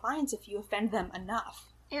paying clients if you offend them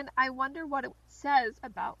enough. And I wonder what it says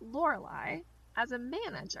about Lorelai as a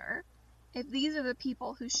manager if these are the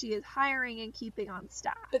people who she is hiring and keeping on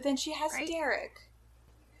staff. But then she has Derek,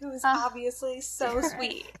 who is obviously so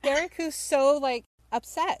sweet. Derek, who's so, like,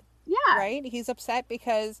 upset. Yeah. Right? He's upset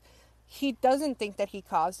because he doesn't think that he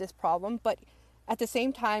caused this problem, but at the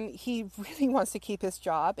same time, he really wants to keep his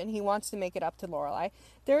job and he wants to make it up to Lorelai.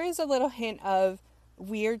 There is a little hint of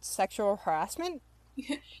weird sexual harassment.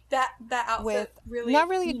 that outfit with, really, not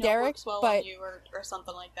really you know, Derek, works well but on you or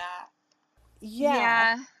something like that.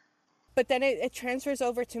 Yeah. But then it transfers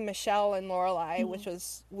over to Michel and Lorelai, which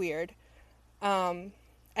was weird.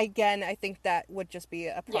 Again, I think that would just be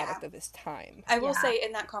a product of his time. I will say,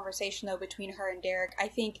 in that conversation, though, between her and Derek, I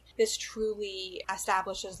think this truly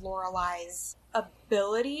establishes Lorelai's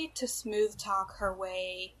ability to smooth talk her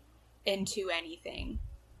way into anything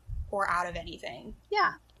or out of anything.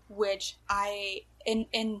 Yeah. Which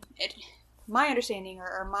my understanding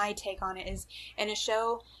or my take on it is, in a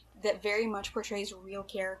show that very much portrays real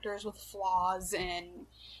characters with flaws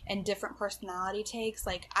and different personality takes,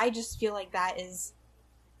 like, I just feel like that is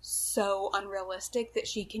so unrealistic that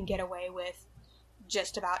she can get away with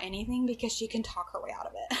just about anything because she can talk her way out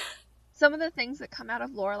of it. Some of the things that come out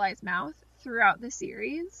of Lorelai's mouth throughout the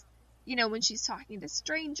series, you know, when she's talking to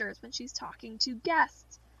strangers, when she's talking to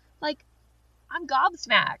guests, like, I'm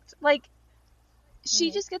gobsmacked. Like,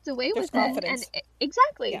 she just gets away with confidence. it. And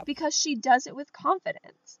exactly, because she does it with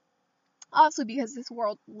confidence. Also because this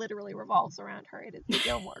world literally revolves around her. It is the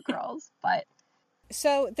Gilmore Girls, but...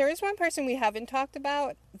 So there is one person we haven't talked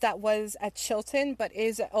about that was at Chilton, but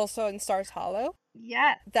is also in Stars Hollow.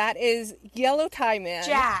 Yeah. That is Yellow Tie Man.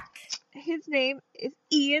 Jack. His name is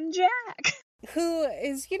Ian Jack. Who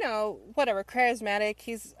is, you know, whatever, charismatic.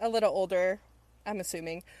 He's a little older, I'm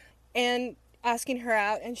assuming. And asking her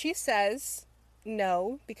out, and she says...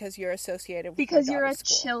 No, because you're associated with because my you're a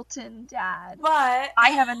school. Chilton dad. But I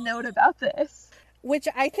have a note about this. Which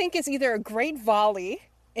I think is either a great volley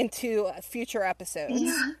into future episodes,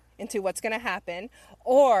 into what's going to happen,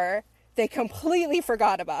 or they completely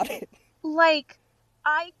forgot about it. Like,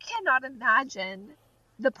 I cannot imagine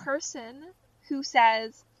the person who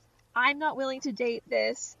says, I'm not willing to date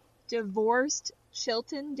this divorced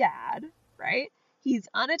Chilton dad, right? He's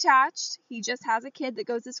unattached. He just has a kid that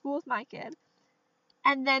goes to school with my kid.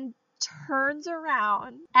 And then turns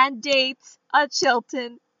around and dates a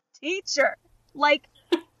Chilton teacher. Like,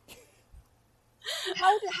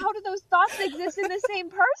 how do those thoughts exist in the same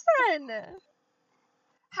person?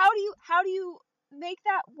 How do you make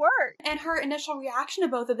that work? And her initial reaction to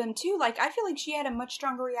both of them too, like, I feel like she had a much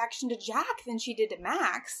stronger reaction to Jack than she did to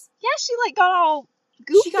Max. Yeah, she like got all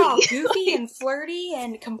goofy. She got all goofy and flirty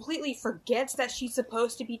and completely forgets that she's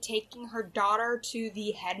supposed to be taking her daughter to the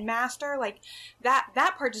headmaster. Like,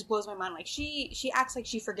 that part just blows my mind. Like, she acts like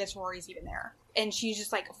she forgets Rory's even there. And she's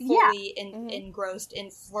just, like, fully engrossed in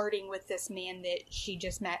flirting with this man that she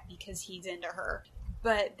just met because he's into her.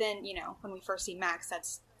 But then, you know, when we first see Max,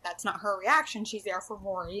 that's not her reaction. She's there for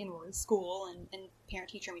Rory and Rory's school and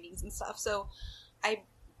parent-teacher meetings and stuff. So I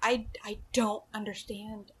don't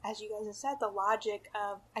understand, as you guys have said, the logic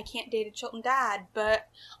of, I can't date a Chilton dad, but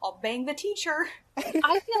I'll bang the teacher.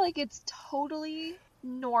 I feel like it's totally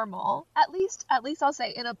normal, at least I'll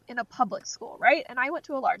say in a public school, right? And I went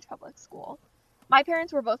to a large public school. My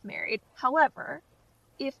parents were both married. However,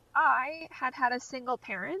 if I had a single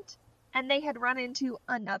parent and they had run into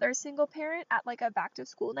another single parent at like a back to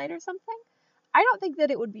school night or something, I don't think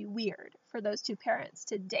that it would be weird for those two parents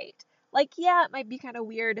to date. Like, yeah, it might be kind of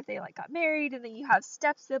weird if they, like, got married and then you have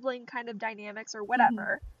step-sibling kind of dynamics or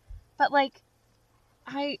whatever. Mm-hmm. But, like,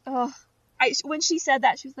 when she said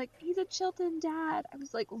that, she was like, he's a Chilton dad. I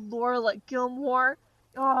was like, Laura Gilmore.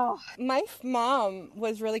 Oh. My mom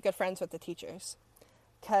was really good friends with the teachers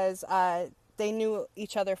because they knew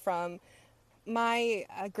each other from my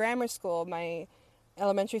grammar school. My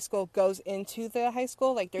elementary school goes into the high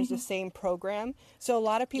school. Like, there's the same program. So a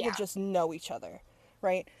lot of people just know each other,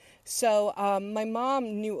 right? So my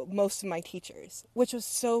mom knew most of my teachers, which was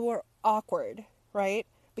so awkward, right?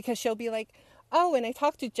 Because she'll be like, oh, and I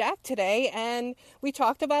talked to Jack today, and we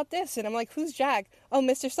talked about this. And I'm like, who's Jack? Oh,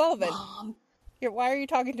 Mr. Sullivan. Mom. Why are you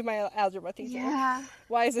talking to my algebra teacher? Yeah.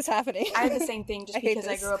 Why is this happening? I have the same thing just because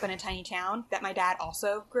I grew up in a tiny town that my dad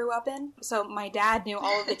also grew up in. So my dad knew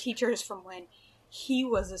all of the teachers from when he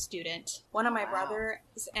was a student. One of my brothers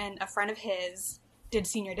and a friend of his did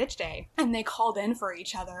senior ditch day, and they called in for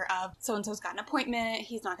each other of, so-and-so's got an appointment,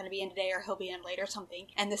 he's not going to be in today, or he'll be in late or something.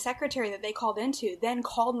 And the secretary that they called into then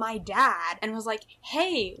called my dad and was like,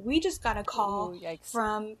 hey, we just got a call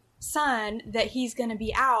from son that he's going to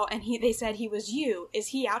be out, and they said he was you. Is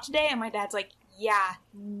he out today? And my dad's like, yeah,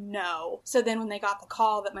 no. So then when they got the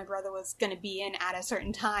call that my brother was going to be in at a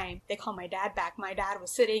certain time, they called my dad back. My dad was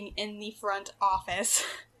sitting in the front office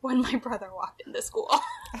when my brother walked into school.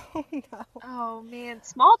 Oh, no. Oh, man.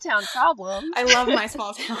 Small town problems. I love my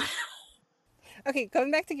small town. Okay, going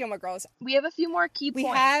back to Gilmore Girls. We have a few more key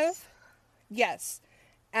points.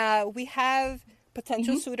 We have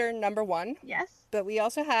potential suitor number 1. Yes. But we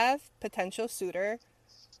also have potential suitor,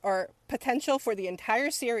 or potential for the entire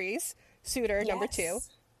series, suitor number 2,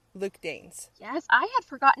 Luke Danes. Yes, I had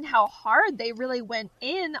forgotten how hard they really went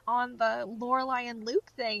in on the Lorelai and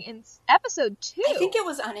Luke thing in episode 2. I think it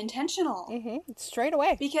was unintentional. Mm-hmm. Straight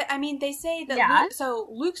away. Because, I mean, they say that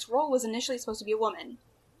Luke's role was initially supposed to be a woman.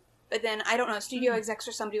 But then, I don't know, studio execs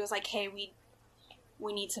or somebody was like, hey, we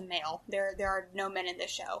need some male. There are no men in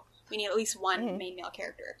this show. We need at least one main male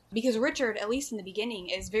character. Because Richard, at least in the beginning,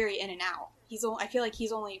 is very in and out. I feel like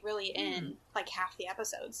he's only really in, like, half the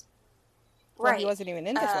episodes. Well, he wasn't even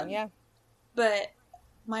in this one, yeah. But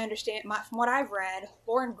from what I've read,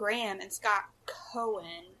 Lauren Graham and Scott Cohen,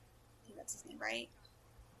 I think that's his name, right?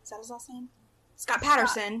 Is that his last name? Scott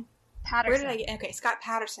Patterson. Patterson. Where did I get? Okay, Scott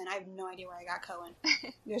Patterson. I have no idea where I got Cohen.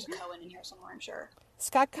 There's a Cohen in here somewhere, I'm sure.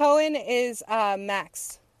 Scott Cohen is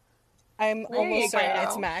Max. I'm almost certain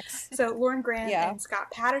it's Max. So Lauren Graham and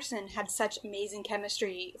Scott Patterson had such amazing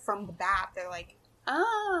chemistry from the bat. They're like,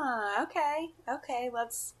 okay,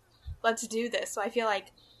 let's do this. So I feel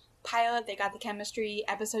like pilot, they got the chemistry.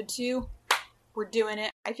 Episode 2, we're doing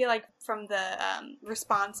it. I feel like from the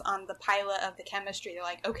response on the pilot of the chemistry, they're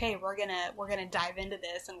like, okay, we're gonna dive into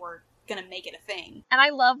this and we're gonna make it a thing. And I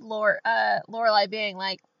love Lorelai being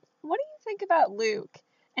like, what do you think about Luke?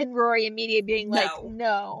 And Rory immediately being like,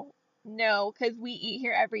 no, because we eat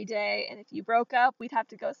here every day, and if you broke up, we'd have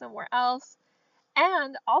to go somewhere else.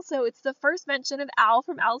 And also, it's the first mention of Al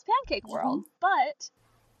from Al's Pancake World, but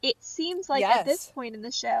it seems like at this point in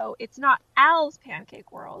the show, it's not Al's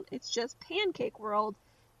Pancake World, it's just Pancake World,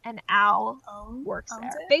 and Al works there,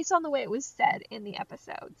 based on the way it was said in the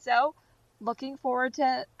episode. So, looking forward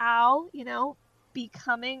to Al,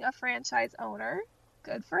 becoming a franchise owner.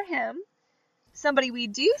 Good for him. Somebody we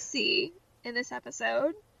do see in this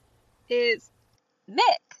episode is Mick.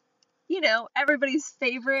 Everybody's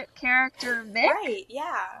favorite character, Mick. Right,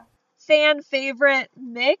 yeah. Fan favorite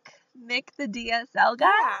Mick the DSL guy.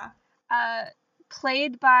 Yeah.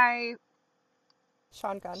 Played by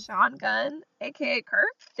Sean Gunn, aka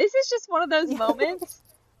Kirk. This is just one of those moments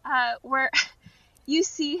where you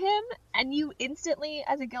see him and you instantly,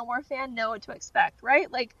 as a Gilmore fan, know what to expect,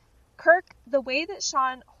 right? Like, Kirk, the way that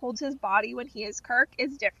Sean holds his body when he is Kirk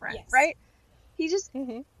is different, right? He just...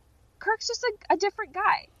 Kirk's just a different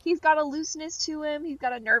guy. He's got a looseness to him. He's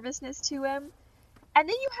got a nervousness to him. And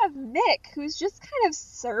then you have Mick, who's just kind of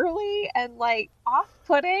surly and, like,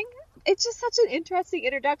 off-putting. It's just such an interesting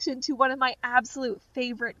introduction to one of my absolute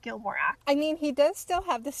favorite Gilmore actors. I mean, he does still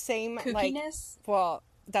have the same, kookiness. Well,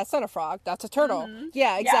 that's not a frog. That's a turtle.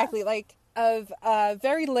 Yeah, exactly. Yeah.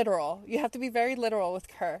 Very literal. You have to be very literal with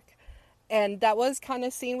Kirk. And that was kind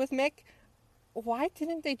of seen with Mick. Why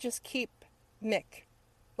didn't they just keep Mick?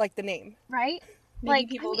 Like the name, right?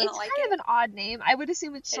 Maybe it's kind of an odd name. I would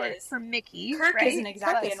assume it's short for Mickey. Kirk right? isn't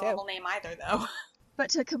exactly a normal name either, though. But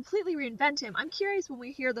to completely reinvent him, I'm curious when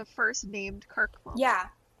we hear the first named Kirk moment.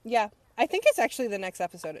 Yeah. I think it's actually the next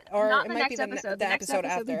episode, or not it the might next be the episode. the episode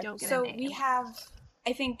after. So we have,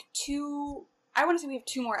 I think, I want to say we have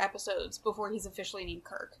 2 more episodes before he's officially named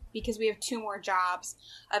Kirk, because we have 2 more jobs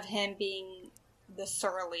of him being the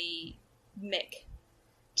surly Mick.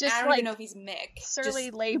 Just I don't even know if he's Mick. Surly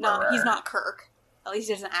laborer. He's not Kirk. At least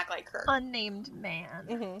he doesn't act like Kirk. Unnamed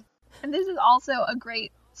man. And this is also a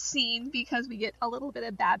great scene because we get a little bit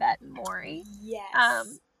of Babette and Maury. Yes.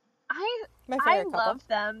 I love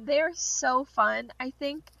them. They're so fun. I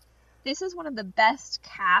think this is one of the best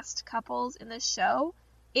cast couples in the show,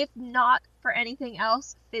 if not for anything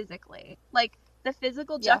else physically. Like, the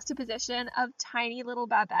physical juxtaposition of tiny little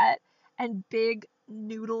Babette and big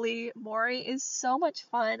noodly Maury is so much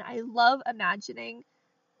fun. I love imagining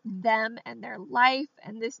them and their life,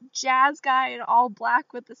 and this jazz guy in all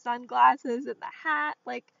black with the sunglasses and the hat.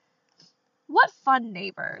 Like, what fun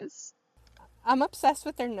neighbors. I'm obsessed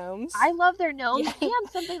with their gnomes. I love their gnomes, and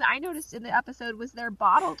something that I noticed in the episode was their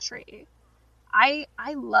bottle tree. I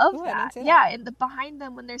love that. And behind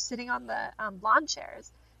them, when they're sitting on the lawn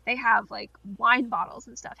chairs, they have like wine bottles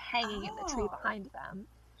and stuff hanging in the tree behind them.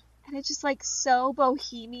 And it's just like so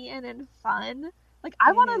bohemian and fun. Like,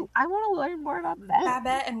 I want to learn more about them.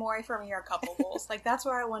 Babette and Maury for me are couple goals. Like, that's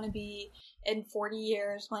where I want to be in 40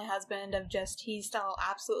 years. My husband, of just, he's still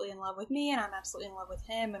absolutely in love with me and I'm absolutely in love with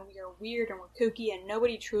him, and we are weird and we're kooky and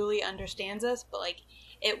nobody truly understands us, but like,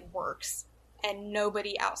 it works and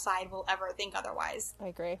nobody outside will ever think otherwise. I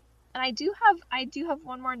agree. And I do have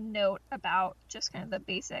one more note about just kind of the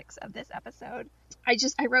basics of this episode. I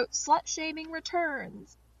wrote slut shaming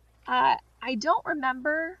returns. I don't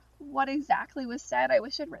remember what exactly was said. I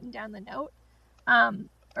wish I'd written down the note,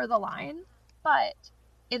 or the line. But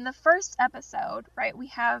in the first episode, right, we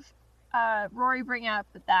have Rory bring up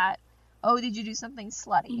that, oh, did you do something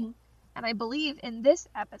slutty? And I believe in this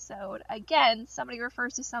episode, again, somebody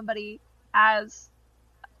refers to somebody as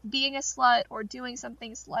being a slut or doing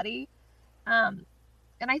something slutty. And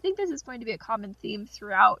I think this is going to be a common theme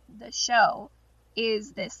throughout the show,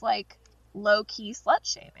 is this like low-key slut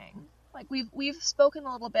shaming. Like, we've spoken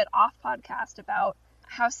a little bit off podcast about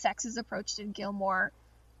how sex is approached in Gilmore,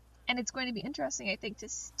 And it's going to be interesting, I think, to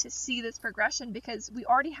see this progression, because we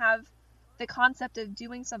already have the concept of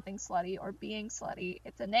doing something slutty or being slutty.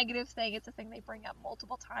 It's a negative thing. It's a thing they bring up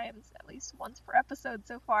multiple times, at least once per episode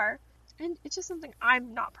so far. And it's just something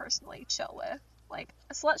I'm not personally chill with. Like,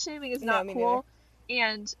 slut shaming is not cool. Neither.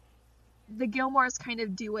 And the Gilmores kind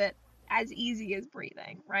of do it as easy as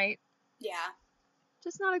breathing, right? Yeah.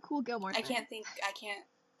 Just not a cool Gilmore thing. I can't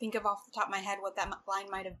think of off the top of my head what that line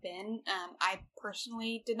might have been. I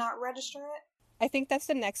personally did not register it. I think that's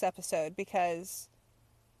the next episode, because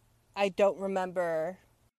I don't remember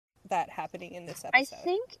that happening in this episode. I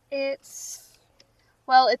think it's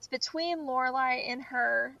between Lorelai in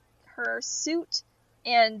her suit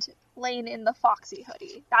and Lane in the Foxy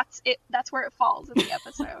hoodie. That's it. That's where it falls in the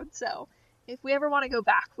episode. So if we ever want to go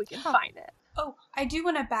back, we can find it. Oh, I do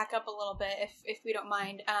want to back up a little bit, if we don't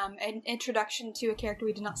mind. An introduction to a character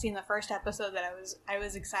we did not see in the first episode that I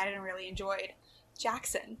was excited and really enjoyed.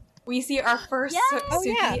 Jackson. We see our first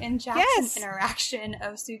Suki and Jackson interaction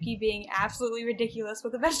of Suki being absolutely ridiculous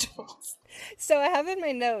with the vegetables. So I have in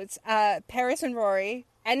my notes, Paris and Rory,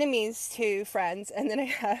 enemies to friends, and then I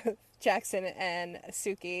have Jackson and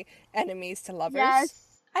Suki, enemies to lovers. Yes.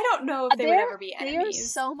 I don't know if they would ever be enemies. They are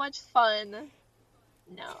so much fun.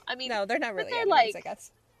 No, they're not really they're enemies, I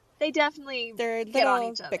guess. They definitely they're get on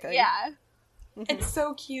each other. bickering. Yeah. It's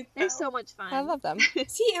so cute, though. They're so much fun. I love them.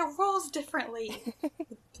 See, it rolls differently.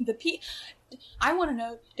 I want to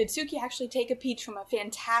know, did Suki actually take a peach from a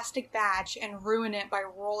fantastic batch and ruin it by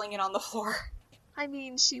rolling it on the floor? I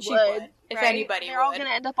mean, she would. If right? anybody They're would. all going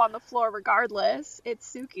to end up on the floor regardless.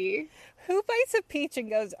 It's Suki. Who bites a peach and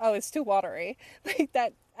goes, oh, it's too watery? Like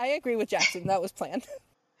that. I agree with Jackson. That was planned.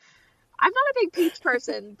 I'm not a big peach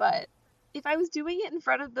person, but if I was doing it in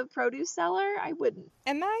front of the produce seller, I wouldn't.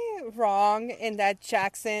 Am I wrong in that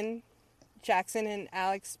Jackson and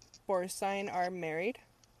Alex Borstein are married?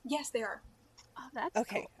 Yes, they are. Oh, that's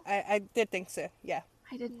okay. Cool. I did think so. Yeah.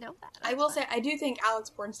 I didn't know that. I will say, I do think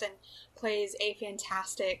Alex Borstein plays a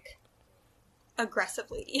fantastic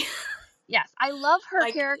aggressive lady. Yes, I love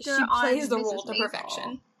her character. She plays the Mrs. role to Maisel.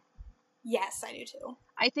 perfection. Yes, I do too.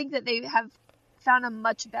 I think that they have found a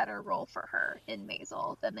much better role for her in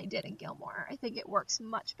Maisel than they did in Gilmore. I think it works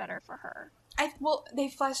much better for her. They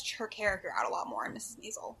fleshed her character out a lot more in Mrs.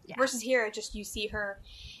 Maisel. Yeah. Versus here, just you see her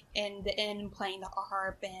in the inn playing the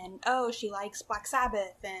harp, and she likes Black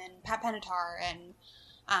Sabbath and Pat Benatar, and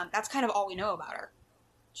that's kind of all we know about her.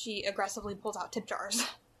 She aggressively pulls out tip jars.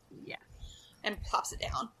 Yeah. And plops it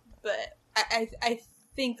down. But I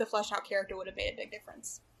think the fleshed out character would have made a big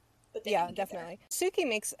difference. But yeah, definitely. Suki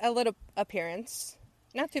makes a little appearance.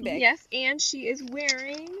 Not too big. Yes, and she is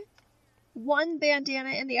wearing one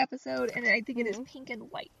bandana in the episode, and I think it is pink and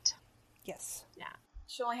white. Yes. Yeah.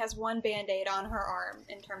 She only has one Band-Aid on her arm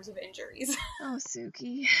in terms of injuries. Oh,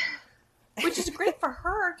 Suki. Which is great for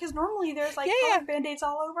her, because normally there's colored Band-Aids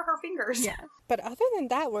all over her fingers. Yeah. But other than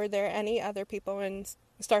that, were there any other people in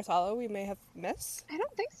Stars Hollow we may have missed? I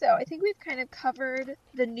don't think so. I think we've kind of covered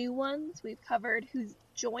the new ones. We've covered who's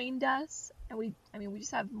joined us, and we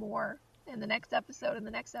just have more in the next episode and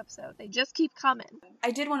the next episode. They just keep coming.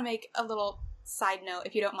 I did want to make a little side note,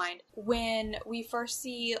 if you don't mind. When we first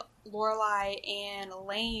see Lorelai and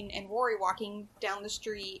Lane and Rory walking down the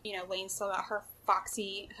street, Lane's still got her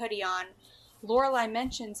Foxy hoodie on, Lorelai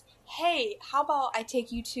mentions, hey, how about I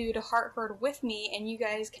take you two to Hartford with me and you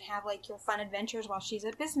guys can have your fun adventures while she's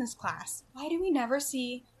at business class. Why do we never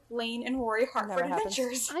see Lane and Rory Hartford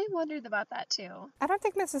adventures? I wondered about that too. I don't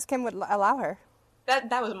think Mrs. Kim would allow her.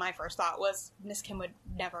 That was my first thought, was Miss Kim would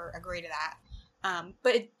never agree to that.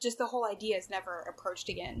 But just the whole idea is never approached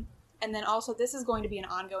again. And then also, this is going to be an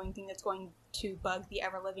ongoing thing that's going to bug the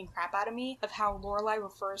ever-living crap out of me, of how Lorelai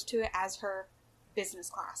refers to it as her business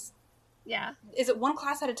class. Yeah. Is it one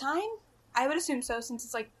class at a time? I would assume so, since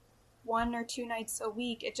it's 1 or 2 nights a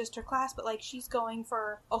week. It's just her class, but she's going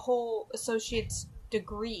for a whole associate's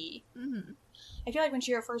degree. Mm-hmm. I feel like when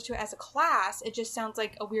she refers to it as a class, it just sounds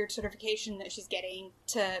like a weird certification that she's getting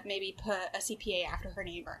to maybe put a CPA after her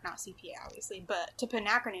name, or not CPA obviously, but to put an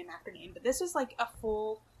acronym after name. But this is a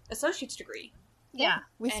full associate's degree. Yeah.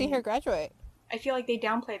 We see her graduate. I feel like they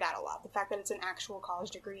downplay that a lot. The fact that it's an actual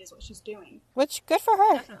college degree is what she's doing. Which, good for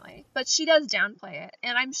her. Definitely. But she does downplay it.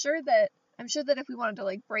 And I'm sure that if we wanted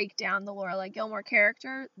to break down the Lorelai Gilmore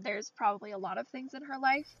character, there's probably a lot of things in her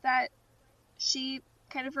life that she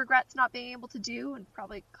kind of regrets not being able to do, and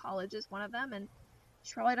probably college is one of them, and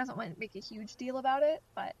she probably doesn't want to make a huge deal about it,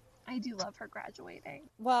 but I do love her graduating.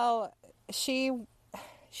 Well,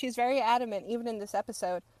 she's very adamant, even in this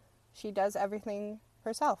episode, she does everything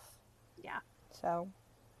herself. Yeah. So,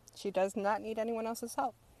 she does not need anyone else's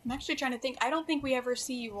help. I'm actually trying to think. I don't think we ever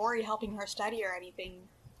see Rory helping her study or anything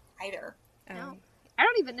either. No. I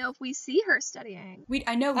don't even know if we see her studying.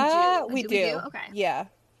 I know we do. We do. Okay. Yeah.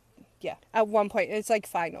 At one point, it's like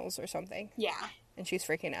finals or something. Yeah. And she's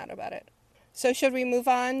freaking out about it. So should we move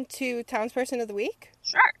on to Townsperson of the Week?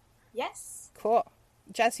 Sure. Yes. Cool.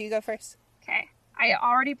 Jess, you go first. Okay. I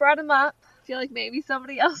already brought him up. I feel like maybe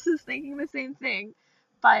somebody else is thinking the same thing.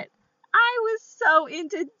 But I was so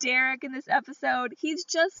into Derek in this episode. He's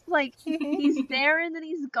just like, he's there and then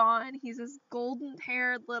he's gone. He's this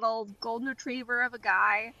golden-haired little golden retriever of a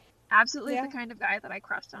guy. Absolutely the kind of guy that I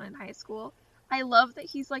crushed on in high school. I love that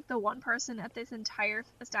he's like the one person at this entire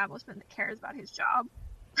establishment that cares about his job.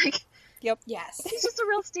 Like, yep. Yes. He's just a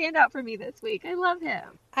real standout for me this week. I love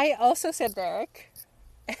him. I also said Derek.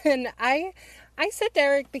 And I said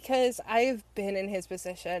Derek because I've been in his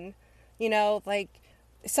position. You know, like,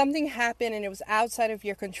 something happened and it was outside of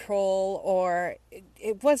your control, or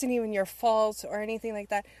it wasn't even your fault or anything like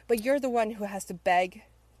that. But you're the one who has to beg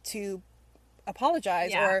to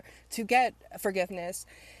apologize or to get forgiveness.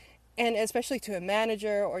 And especially to a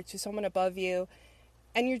manager or to someone above you.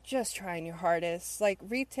 And you're just trying your hardest. Like,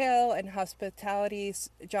 retail and hospitality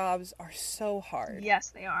jobs are so hard. Yes,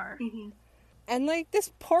 they are. Mm-hmm. And, like,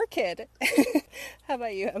 this poor kid. How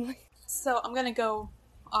about you, Emily? So I'm going to go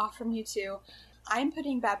off from you two. I'm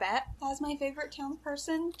putting Babette as my favorite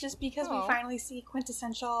townsperson just because we finally see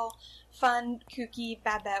quintessential, fun, kooky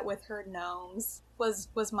Babette with her gnomes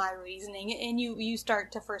was my reasoning. And you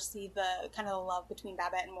start to first see the kind of love between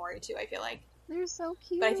Babette and Maury too, I feel like. They're so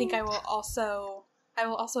cute. But I think I will also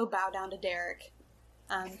bow down to Derek.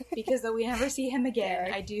 Because though we never see him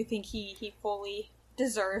again, I do think he fully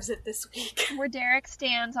deserves it this week. Where Derek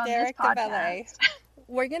stands on Derek this podcast. the ballet.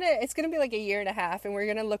 It's gonna be like a year and a half, and we're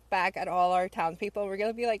gonna look back at all our townspeople, and we're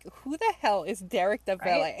gonna be like, who the hell is Derek the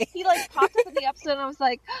valet? He like popped up in the episode, and I was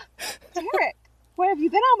like, Derek, where have you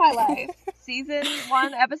been all my life? Season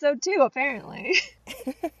 1, episode 2, apparently.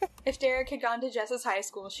 If Derek had gone to Jess's high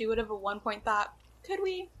school, she would have at one point thought, could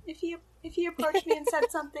we, if he approached me and said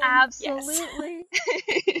something? Absolutely.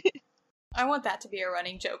 Yes. I want that to be a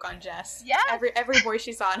running joke on Jess. Yeah. Every boy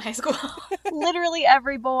she saw in high school. Literally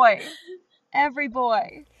every boy. Every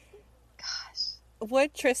boy. Gosh.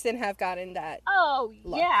 Would Tristan have gotten that? Oh,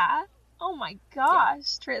 look? yeah. Oh my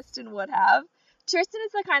gosh, Tristan would have. Tristan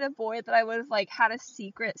is the kind of boy that I would have like had a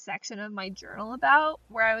secret section of my journal about,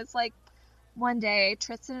 where I was like, one day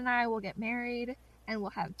Tristan and I will get married and we'll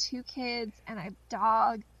have 2 kids and a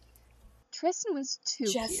dog. Tristan was too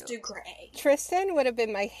Just cute. Gray. Tristan would have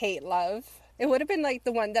been my hate love. It would have been like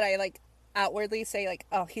the one that I like outwardly say like,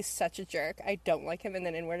 oh, he's such a jerk, I don't like him, and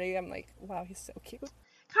then inwardly I'm like, wow, he's so cute. Kind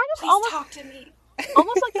of Please almost talk to me.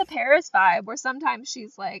 almost like the Paris vibe, where sometimes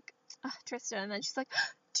she's like, Tristan, and then she's like,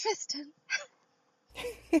 Tristan.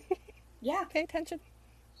 Yeah. Pay attention.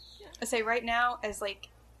 I say right now,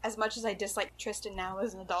 as much as I dislike Tristan now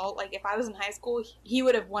as an adult, like if I was in high school, he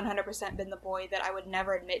would have 100% been the boy that I would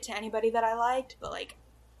never admit to anybody that I liked, but like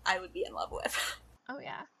I would be in love with. Oh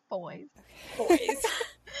yeah, boys. Boys.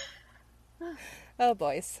 Oh,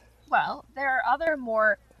 boys. Well, there are other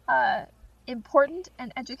more important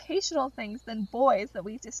and educational things than boys that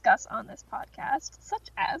we discuss on this podcast, such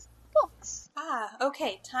as books.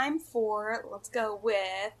 Okay, time for, let's go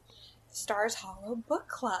with Stars Hollow Book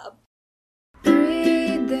Club.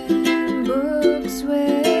 Reading books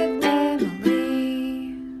with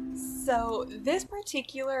Emily. So this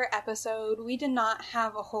particular episode, we did not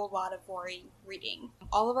have a whole lot of Rory reading.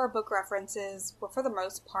 All of our book references were for the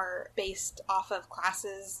most part based off of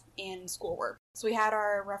classes and schoolwork. So we had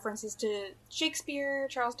our references to Shakespeare,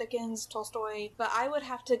 Charles Dickens, Tolstoy, but I would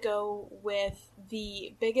have to go with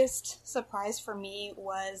the biggest surprise for me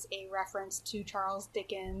was a reference to Charles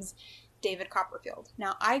Dickens' David Copperfield.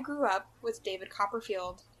 Now, I grew up with David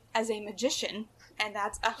Copperfield as a magician, and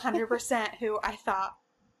that's 100% who I thought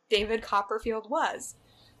David Copperfield was.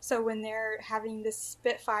 So when they're having this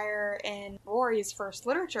Spitfire in Rory's first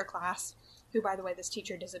literature class, who, by the way, this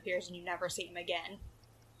teacher disappears and you never see him again.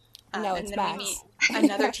 No, and it's then Max. we meet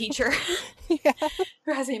another teacher Yeah.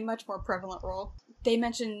 who has a much more prevalent role. They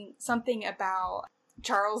mention something about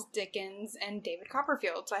Charles Dickens and David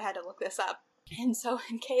Copperfield, so I had to look this up. And so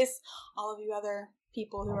in case all of you other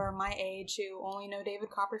people who are my age who only know David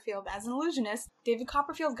Copperfield as an illusionist, David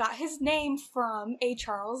Copperfield got his name from a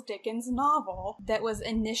Charles Dickens novel that was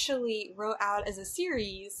initially wrote out as a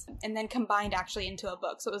series and then combined actually into a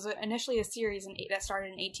book. So it was initially a series that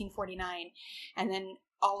started in 1849, and then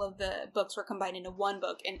all of the books were combined into one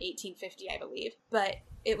book in 1850, I believe. But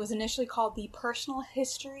It was initially called The Personal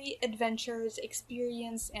History, Adventures,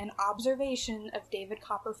 Experience, and Observation of David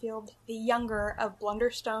Copperfield the Younger of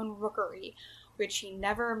Blunderstone Rookery, which he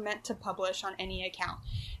never meant to publish on any account.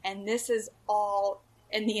 And this is all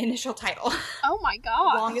in the initial title. Oh my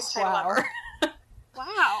god. Longest title ever.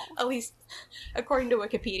 Wow. At least according to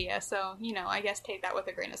Wikipedia, so, I guess take that with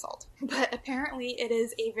a grain of salt. But apparently it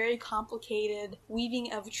is a very complicated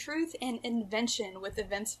weaving of truth and invention with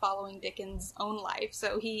events following Dickens' own life.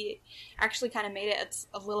 So he actually kind of made it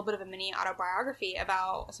a little bit of a mini autobiography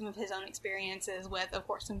about some of his own experiences with, of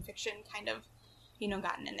course, some fiction kind of,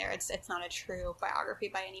 gotten in there. It's not a true biography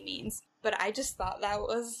by any means. But I just thought that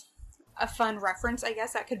was a fun reference, I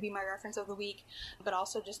guess. That could be my reference of the week. But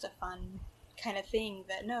also just a fun kind of thing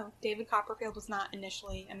that, no, David Copperfield was not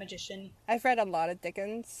initially a magician. I've read a lot of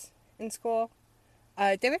Dickens in school.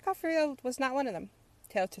 David Copperfield was not one of them.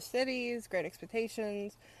 Tale of Two Cities, Great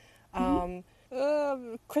Expectations,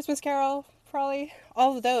 Christmas Carol, probably.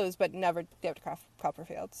 All of those, but never David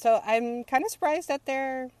Copperfield. So I'm kind of surprised that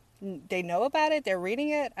they know about it, they're reading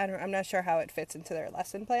it. I'm not sure how it fits into their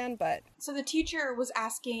lesson plan, but... So the teacher was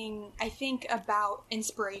asking, I think, about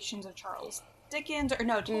inspirations of Charles Dickens, or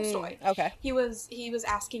no, Tolstoy. Okay. He was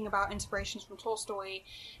asking about inspirations from Tolstoy,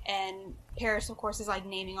 and Paris, of course, is like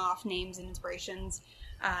naming off names and inspirations.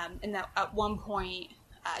 And that at one point,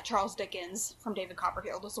 Charles Dickens from David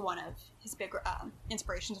Copperfield was one of his big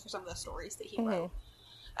inspirations for some of the stories that he wrote.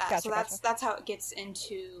 Gotcha, so that's how it gets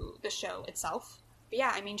into the show itself. But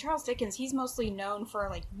yeah, I mean, Charles Dickens, he's mostly known for,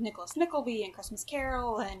 like, Nicholas Nickleby and Christmas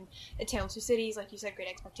Carol and A Tale of Two Cities, like you said, Great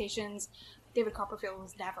Expectations. David Copperfield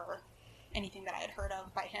was never anything that I had heard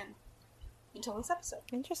of by him until this episode.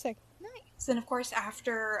 Interesting. Nice. And of course,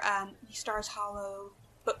 after the Stars Hollow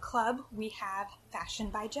book club, we have Fashion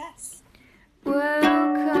by Jess.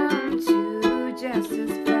 Welcome to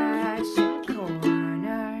Jess's Fashion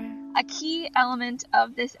Corner. A key element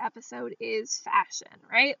of this episode is fashion,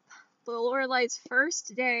 right? Lorelai's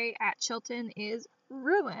first day at Chilton is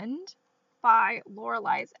ruined by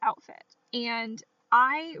Lorelai's outfit. And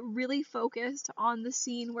I really focused on the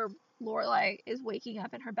scene where Lorelai is waking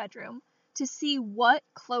up in her bedroom to see what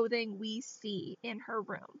clothing we see in her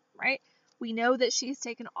room, right? We know that she's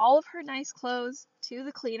taken all of her nice clothes to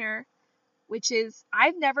the cleaner, which is,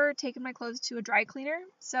 I've never taken my clothes to a dry cleaner,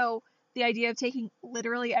 so the idea of taking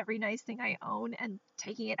literally every nice thing I own and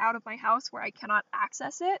taking it out of my house where I cannot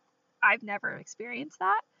access it, I've never experienced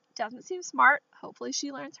that. Doesn't seem smart. Hopefully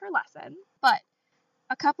she learns her lesson. But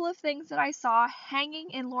a couple of things that I saw hanging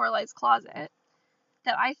in Lorelai's closet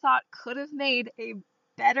that I thought could have made a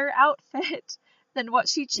better outfit than what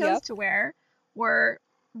she chose to wear were,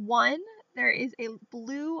 one, there is a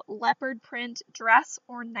blue leopard print dress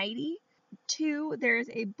or nightie. Two, there's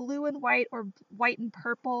a blue and white or white and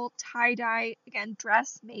purple tie-dye, again,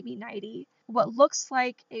 dress, maybe nightie. What looks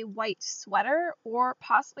like a white sweater or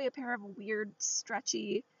possibly a pair of weird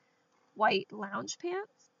stretchy white lounge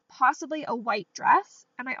pants. Possibly a white dress.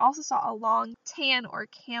 And I also saw a long tan or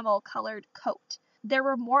camel colored coat. There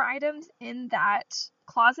were more items in that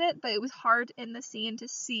closet, but it was hard in the scene to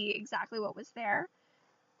see exactly what was there.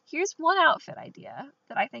 Here's one outfit idea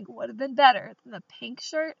that I think would have been better than the pink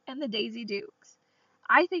shirt and the Daisy Dukes.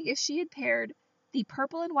 I think if she had paired the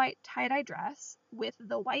purple and white tie-dye dress with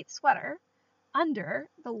the white sweater under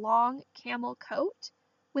the long camel coat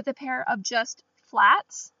with a pair of just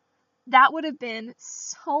flats, that would have been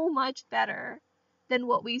so much better than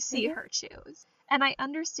what we see her choose. And I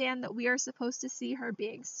understand that we are supposed to see her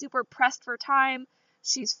being super pressed for time.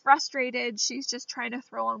 She's frustrated. She's just trying to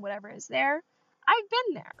throw on whatever is there. I've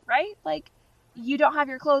been there, right? Like, you don't have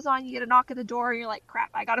your clothes on, you get a knock at the door, and you're like, crap,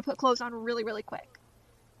 I gotta put clothes on really, really quick.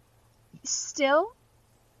 Still,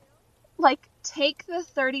 like, take the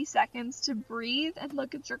 30 seconds to breathe and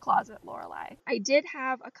look at your closet, Lorelai. I did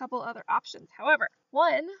have a couple other options. However,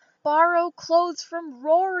 one, borrow clothes from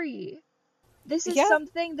Rory. This is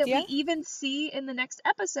something that we even see in the next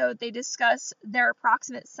episode. They discuss their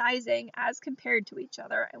approximate sizing as compared to each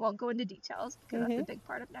other. I won't go into details because that's a big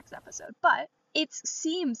part of next episode. But it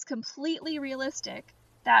seems completely realistic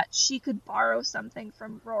that she could borrow something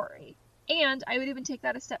from Rory. And I would even take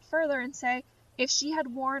that a step further and say, if she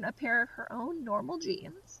had worn a pair of her own normal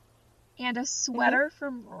jeans and a sweater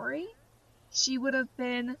from Rory, she would have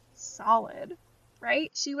been solid,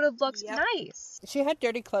 right? She would have looked nice. She had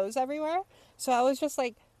dirty clothes everywhere, so I was just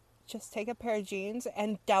like, just take a pair of jeans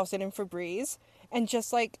and douse it in Febreze and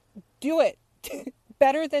just, like, do it.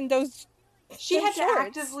 Better than those She had shorts. to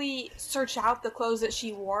actively search out the clothes that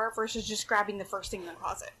she wore versus just grabbing the first thing in the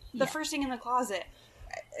closet. The first thing in the closet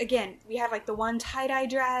again, we had like the one tie-dye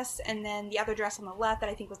dress and then the other dress on the left that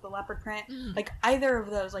I think was the leopard print. Like either of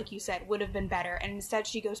those, like you said, would have been better. And instead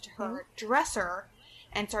she goes to her dresser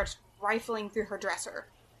and starts rifling through her dresser.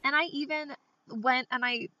 And I even went and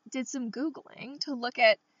I did some Googling to look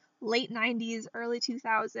at late 90s, early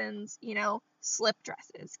 2000s, you know, slip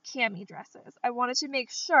dresses, cami dresses. I wanted to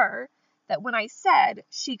make sure that when I said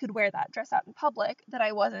she could wear that dress out in public, that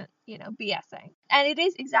I wasn't, you know, BSing. And it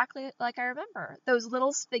is exactly like I remember. Those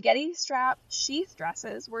little spaghetti strap sheath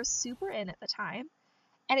dresses were super in at the time,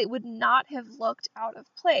 and it would not have looked out of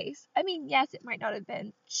place. I mean, yes, it might not have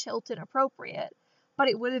been Chilton appropriate, but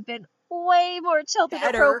it would have been way more Chilton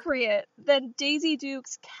appropriate than Daisy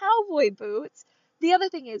Duke's cowboy boots. The other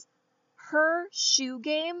thing is, her shoe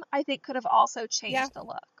game, I think, could have also changed the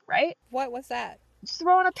look, right? What was that?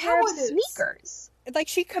 Throw on a pair of sneakers. Like,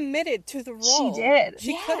 she committed to the role. She did.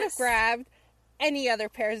 She could have grabbed any other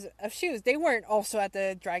pairs of shoes. They weren't also at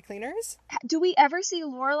the dry cleaners. Do we ever see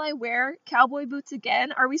Lorelai wear cowboy boots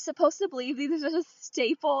again? Are we supposed to believe these are just a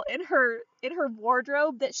staple in her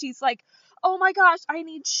wardrobe that she's like, oh my gosh, I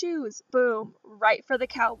need shoes. Boom, right for the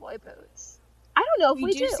cowboy boots. I don't know if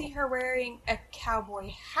we do. See her wearing a cowboy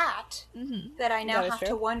hat that I now have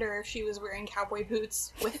to wonder if she was wearing cowboy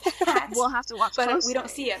boots with the hat. We'll have to watch closely. But we don't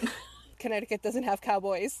see him. Connecticut doesn't have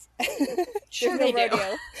cowboys. Sure they do.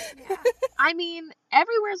 Yeah. I mean,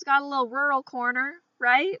 everywhere's got a little rural corner,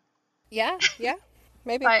 right? Yeah,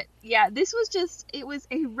 maybe. But yeah, this was it was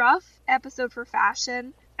a rough episode for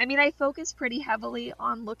fashion. I mean, I focused pretty heavily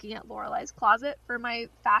on looking at Lorelai's closet for my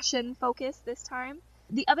fashion focus this time.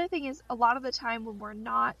 The other thing is, a lot of the time when we're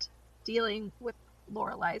not dealing with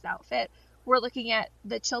Lorelai's outfit, we're looking at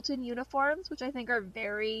the Chilton uniforms, which I think are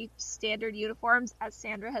very standard uniforms, as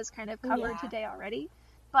Sandra has kind of covered today already.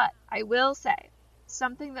 But I will say,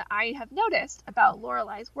 something that I have noticed about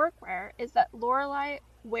Lorelai's workwear is that Lorelai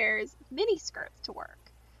wears mini skirts to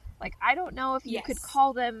work. Like, I don't know if you could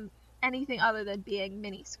call them anything other than being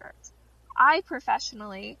mini skirts. I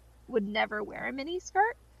professionally would never wear a mini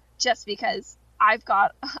skirt just because I've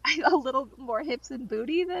got a little more hips and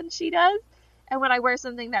booty than she does. And when I wear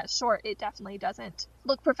something that's short, it definitely doesn't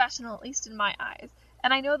look professional, at least in my eyes.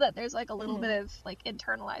 And I know that there's like a little bit of like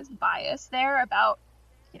internalized bias there about,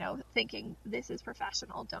 you know, thinking this is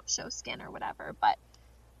professional, don't show skin or whatever. But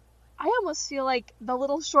I almost feel like the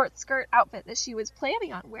little short skirt outfit that she was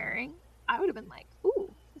planning on wearing, I would have been like, ooh,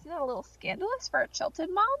 isn't that a little scandalous for a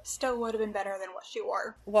Chilton mom? Still would have been better than what she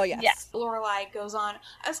wore. Well, yes. Lorelai goes on,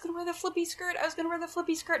 I was going to wear the flippy skirt, and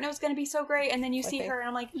it was going to be so great. And then you see her, and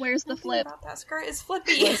I'm like, where's the flip? About that skirt is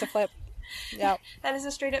flippy. Where's the flip? Yeah. That is a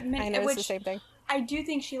straight up mini. I know, it's the same thing. I do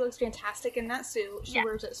think she looks fantastic in that suit. She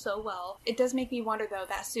wears it so well. It does make me wonder, though,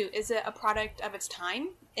 that suit, is it a product of its time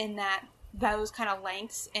in that those kind of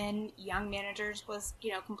lengths in young managers was,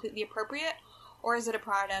 you know, completely appropriate? Or is it a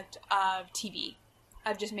product of TV?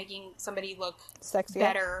 Of just making somebody look sexier,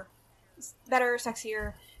 better,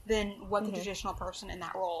 sexier than what the traditional person in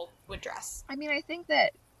that role would dress. I mean, I think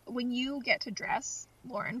that when you get to dress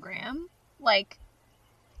Lauren Graham, like,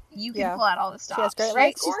 you can pull out all the stops. She has great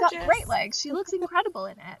legs. She's got great legs. She looks incredible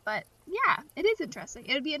in it. But yeah, it is interesting.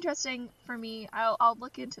 It would be interesting for me. I'll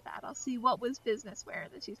look into that. I'll see what was business wear in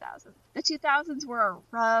the 2000s. The 2000s were a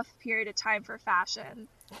rough period of time for fashion.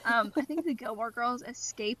 I think the Gilmore Girls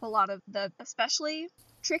escape a lot of the especially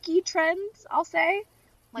tricky trends, I'll say.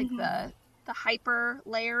 Like the hyper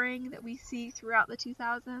layering that we see throughout the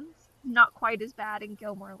 2000s. Not quite as bad in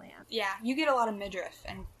Gilmore Land. Yeah, you get a lot of midriff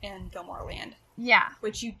in Gilmore Land. Yeah.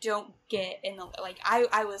 Which you don't get in the, like,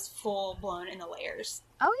 I was full blown in the layers.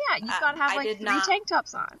 Oh yeah, you've got to have like 3 tank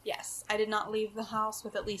tops on. Yes, I did not leave the house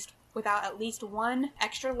without at least one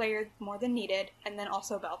extra layer more than needed, and then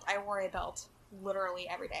also a belt. I wore a belt literally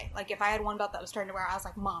every day. Like, if I had one belt that was starting to wear, I was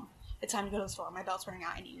like, Mom, it's time to go to the store. My belt's wearing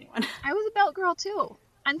out. I need a new one. I was a belt girl too.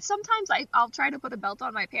 And sometimes I'll try to put a belt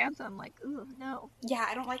on my pants and I'm like, ooh, no. Yeah,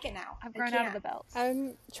 I don't like it now. I've grown out of the belts.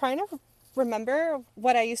 I'm trying to remember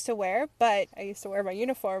what I used to wear, but I used to wear my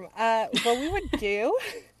uniform. What we would do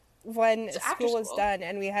when school was done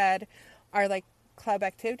and we had our like club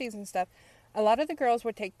activities and stuff, a lot of the girls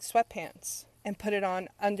would take sweatpants and put it on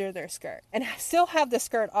under their skirt and still have the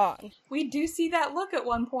skirt on. We do see that look at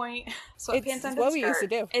one point. Sweatpants under the skirt. It's what we used to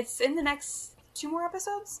do. It's in the next 2 more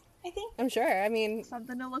episodes, I think. I'm sure. I mean,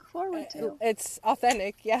 something to look forward to. It's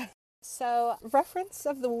authentic, yeah. So, reference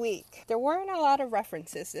of the week. There weren't a lot of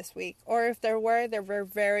references this week. Or if there were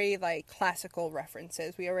very, like, classical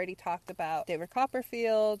references. We already talked about David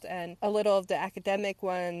Copperfield and a little of the academic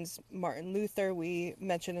ones. Martin Luther, we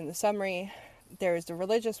mentioned in the summary. There's the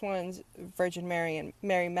religious ones, Virgin Mary and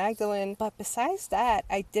Mary Magdalene. But besides that,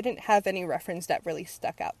 I didn't have any reference that really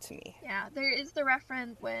stuck out to me. Yeah, there is the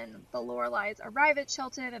reference when the Loreleis arrive at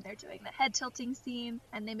Chilton and they're doing the head tilting scene,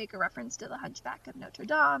 and they make a reference to the Hunchback of Notre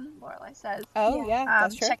Dame. Lorelei says, "Oh yeah,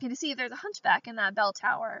 that's true." Checking to see if there's a hunchback in that bell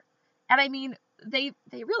tower, and I mean, they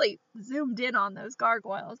really zoomed in on those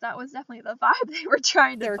gargoyles. That was definitely the vibe they were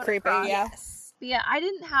trying to. They were creepy, across. yeah. Yes. But yeah,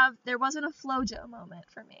 there wasn't a FloJo moment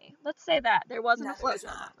for me. Let's say that. There wasn't a FloJo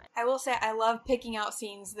moment. I will say I love picking out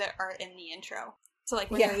scenes that are in the intro. So like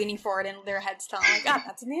when they're leaning forward and their heads telling, like, oh,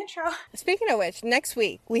 that's in the intro. Speaking of which, next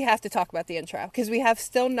week we have to talk about the intro, because we have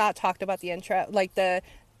still not talked about the intro, like the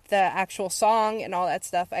actual song and all that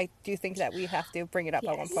stuff. I do think that we have to bring it up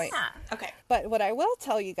at one point. Yeah. Okay. But what I will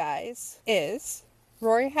tell you guys is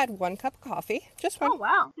Rory had 1 cup of coffee. Just one. Oh,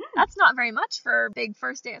 wow. That's not very much for a big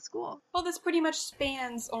first day of school. Well, this pretty much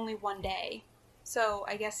spans only one day. So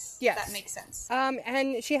I guess that makes sense.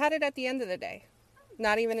 And she had it at the end of the day.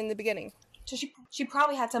 Not even in the beginning. So she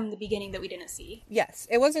probably had some in the beginning that we didn't see. Yes.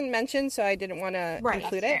 It wasn't mentioned, so I didn't want to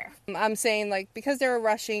include it. I'm saying, like, because they were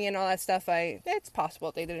rushing and all that stuff, it's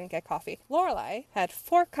possible they didn't get coffee. Lorelei had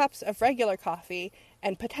 4 cups of regular coffee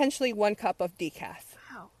and potentially 1 cup of decaf.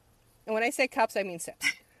 Wow. And when I say cups, I mean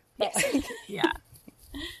sips. Yes. Yeah.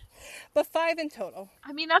 But 5 in total.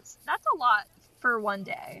 I mean, that's a lot for one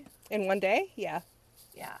day. In one day? Yeah.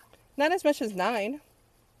 Yeah. Not as much as 9.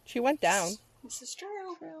 She went down. This is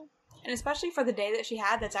true. And especially for the day that she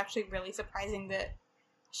had, that's actually really surprising that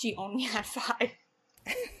she only had 5.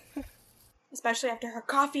 Especially after her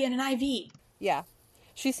coffee and an IV. Yeah.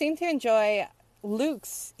 She seemed to enjoy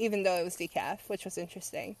Luke's, even though it was decaf, which was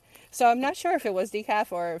interesting. So I'm not sure if it was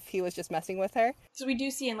decaf or if he was just messing with her. So we do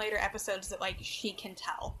see in later episodes that, like, she can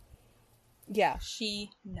tell. Yeah. She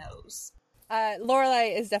knows.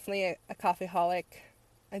 Lorelei is definitely a coffeeholic.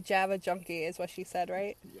 A Java junkie is what she said,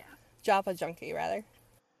 right? Yeah. Java junkie, rather.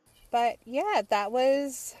 But yeah, that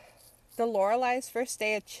was the Lorelei's first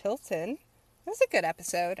day at Chilton. It was a good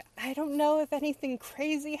episode. I don't know if anything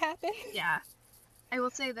crazy happened. Yeah. I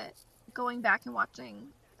will say that going back and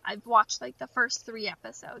I've watched like the first 3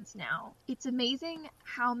 episodes now. It's amazing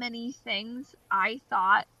how many things I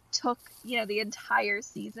thought took, the entire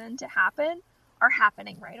season to happen are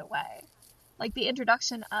happening right away. Like the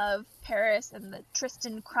introduction of Paris and the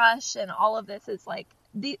Tristan crush and all of this is like,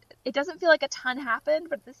 it doesn't feel like a ton happened,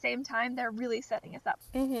 but at the same time, they're really setting us up.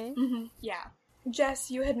 Mm-hmm. Mm-hmm. Yeah.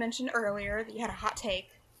 Jess, you had mentioned earlier that you had a hot take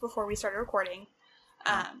before we started recording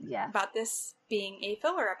about this being a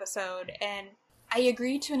filler episode, and I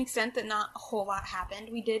agree to an extent that not a whole lot happened.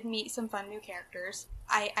 We did meet some fun new characters.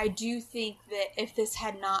 I do think that if this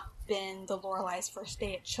had not been the Lorelei's first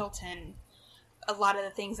day at Chilton, a lot of the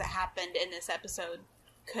things that happened in this episode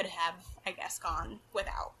could have, I guess, gone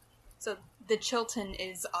without. So the Chilton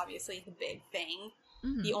is obviously the big thing.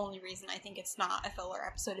 Mm-hmm. The only reason I think it's not a filler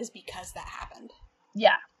episode is because that happened.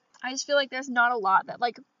 Yeah. I just feel like there's not a lot that,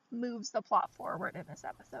 like, moves the plot forward in this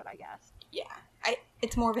episode, I guess. Yeah.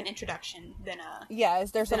 It's more of an introduction than a... Yeah,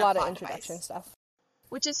 there's a lot of introduction stuff.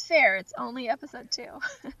 Which is fair. It's only episode 2.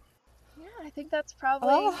 Yeah, I think that's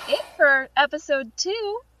probably it for episode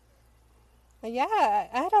 2. Yeah,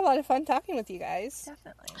 I had a lot of fun talking with you guys.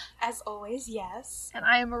 Definitely. As always, yes. And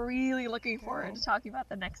I am really looking forward to talking about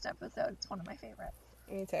the next episode. It's one of my favorites.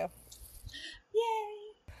 Me too.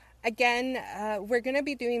 Yay! Again, we're going to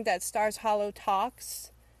be doing that Stars Hollow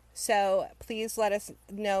Talks. So please let us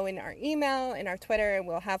know in our email, in our Twitter, and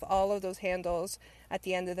we'll have all of those handles at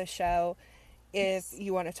the end of the show. If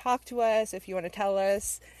you want to talk to us, if you want to tell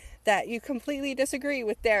us that you completely disagree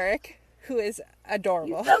with Derek, who is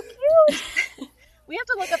adorable. He's so cute. We have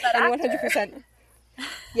to look up that actor. 100%.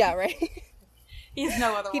 Yeah, right? He's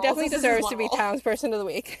no other He definitely deserves to be Townsperson of the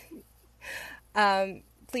Week.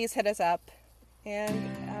 Please hit us up. And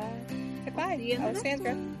goodbye. I was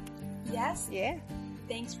Sandra. Yes. Yeah.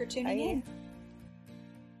 Thanks for tuning in.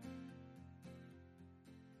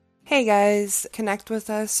 Hey guys, connect with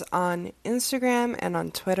us on Instagram and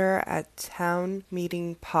on Twitter at Town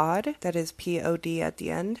Meeting Pod. That is P-O-D at the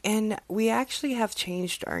end. And we actually have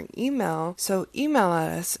changed our email, so email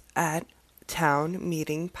us at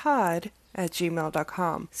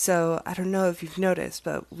townmeetingpod@gmail.com. So I don't know if you've noticed,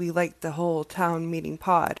 but we like the whole Town Meeting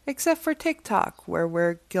Pod, except for TikTok, where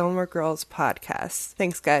we're Gilmore Girls Podcast.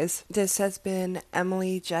 Thanks, guys. This has been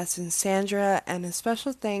Emily, Jess, and Sandra, and a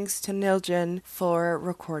special thanks to Niljan for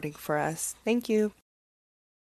recording for us. Thank you.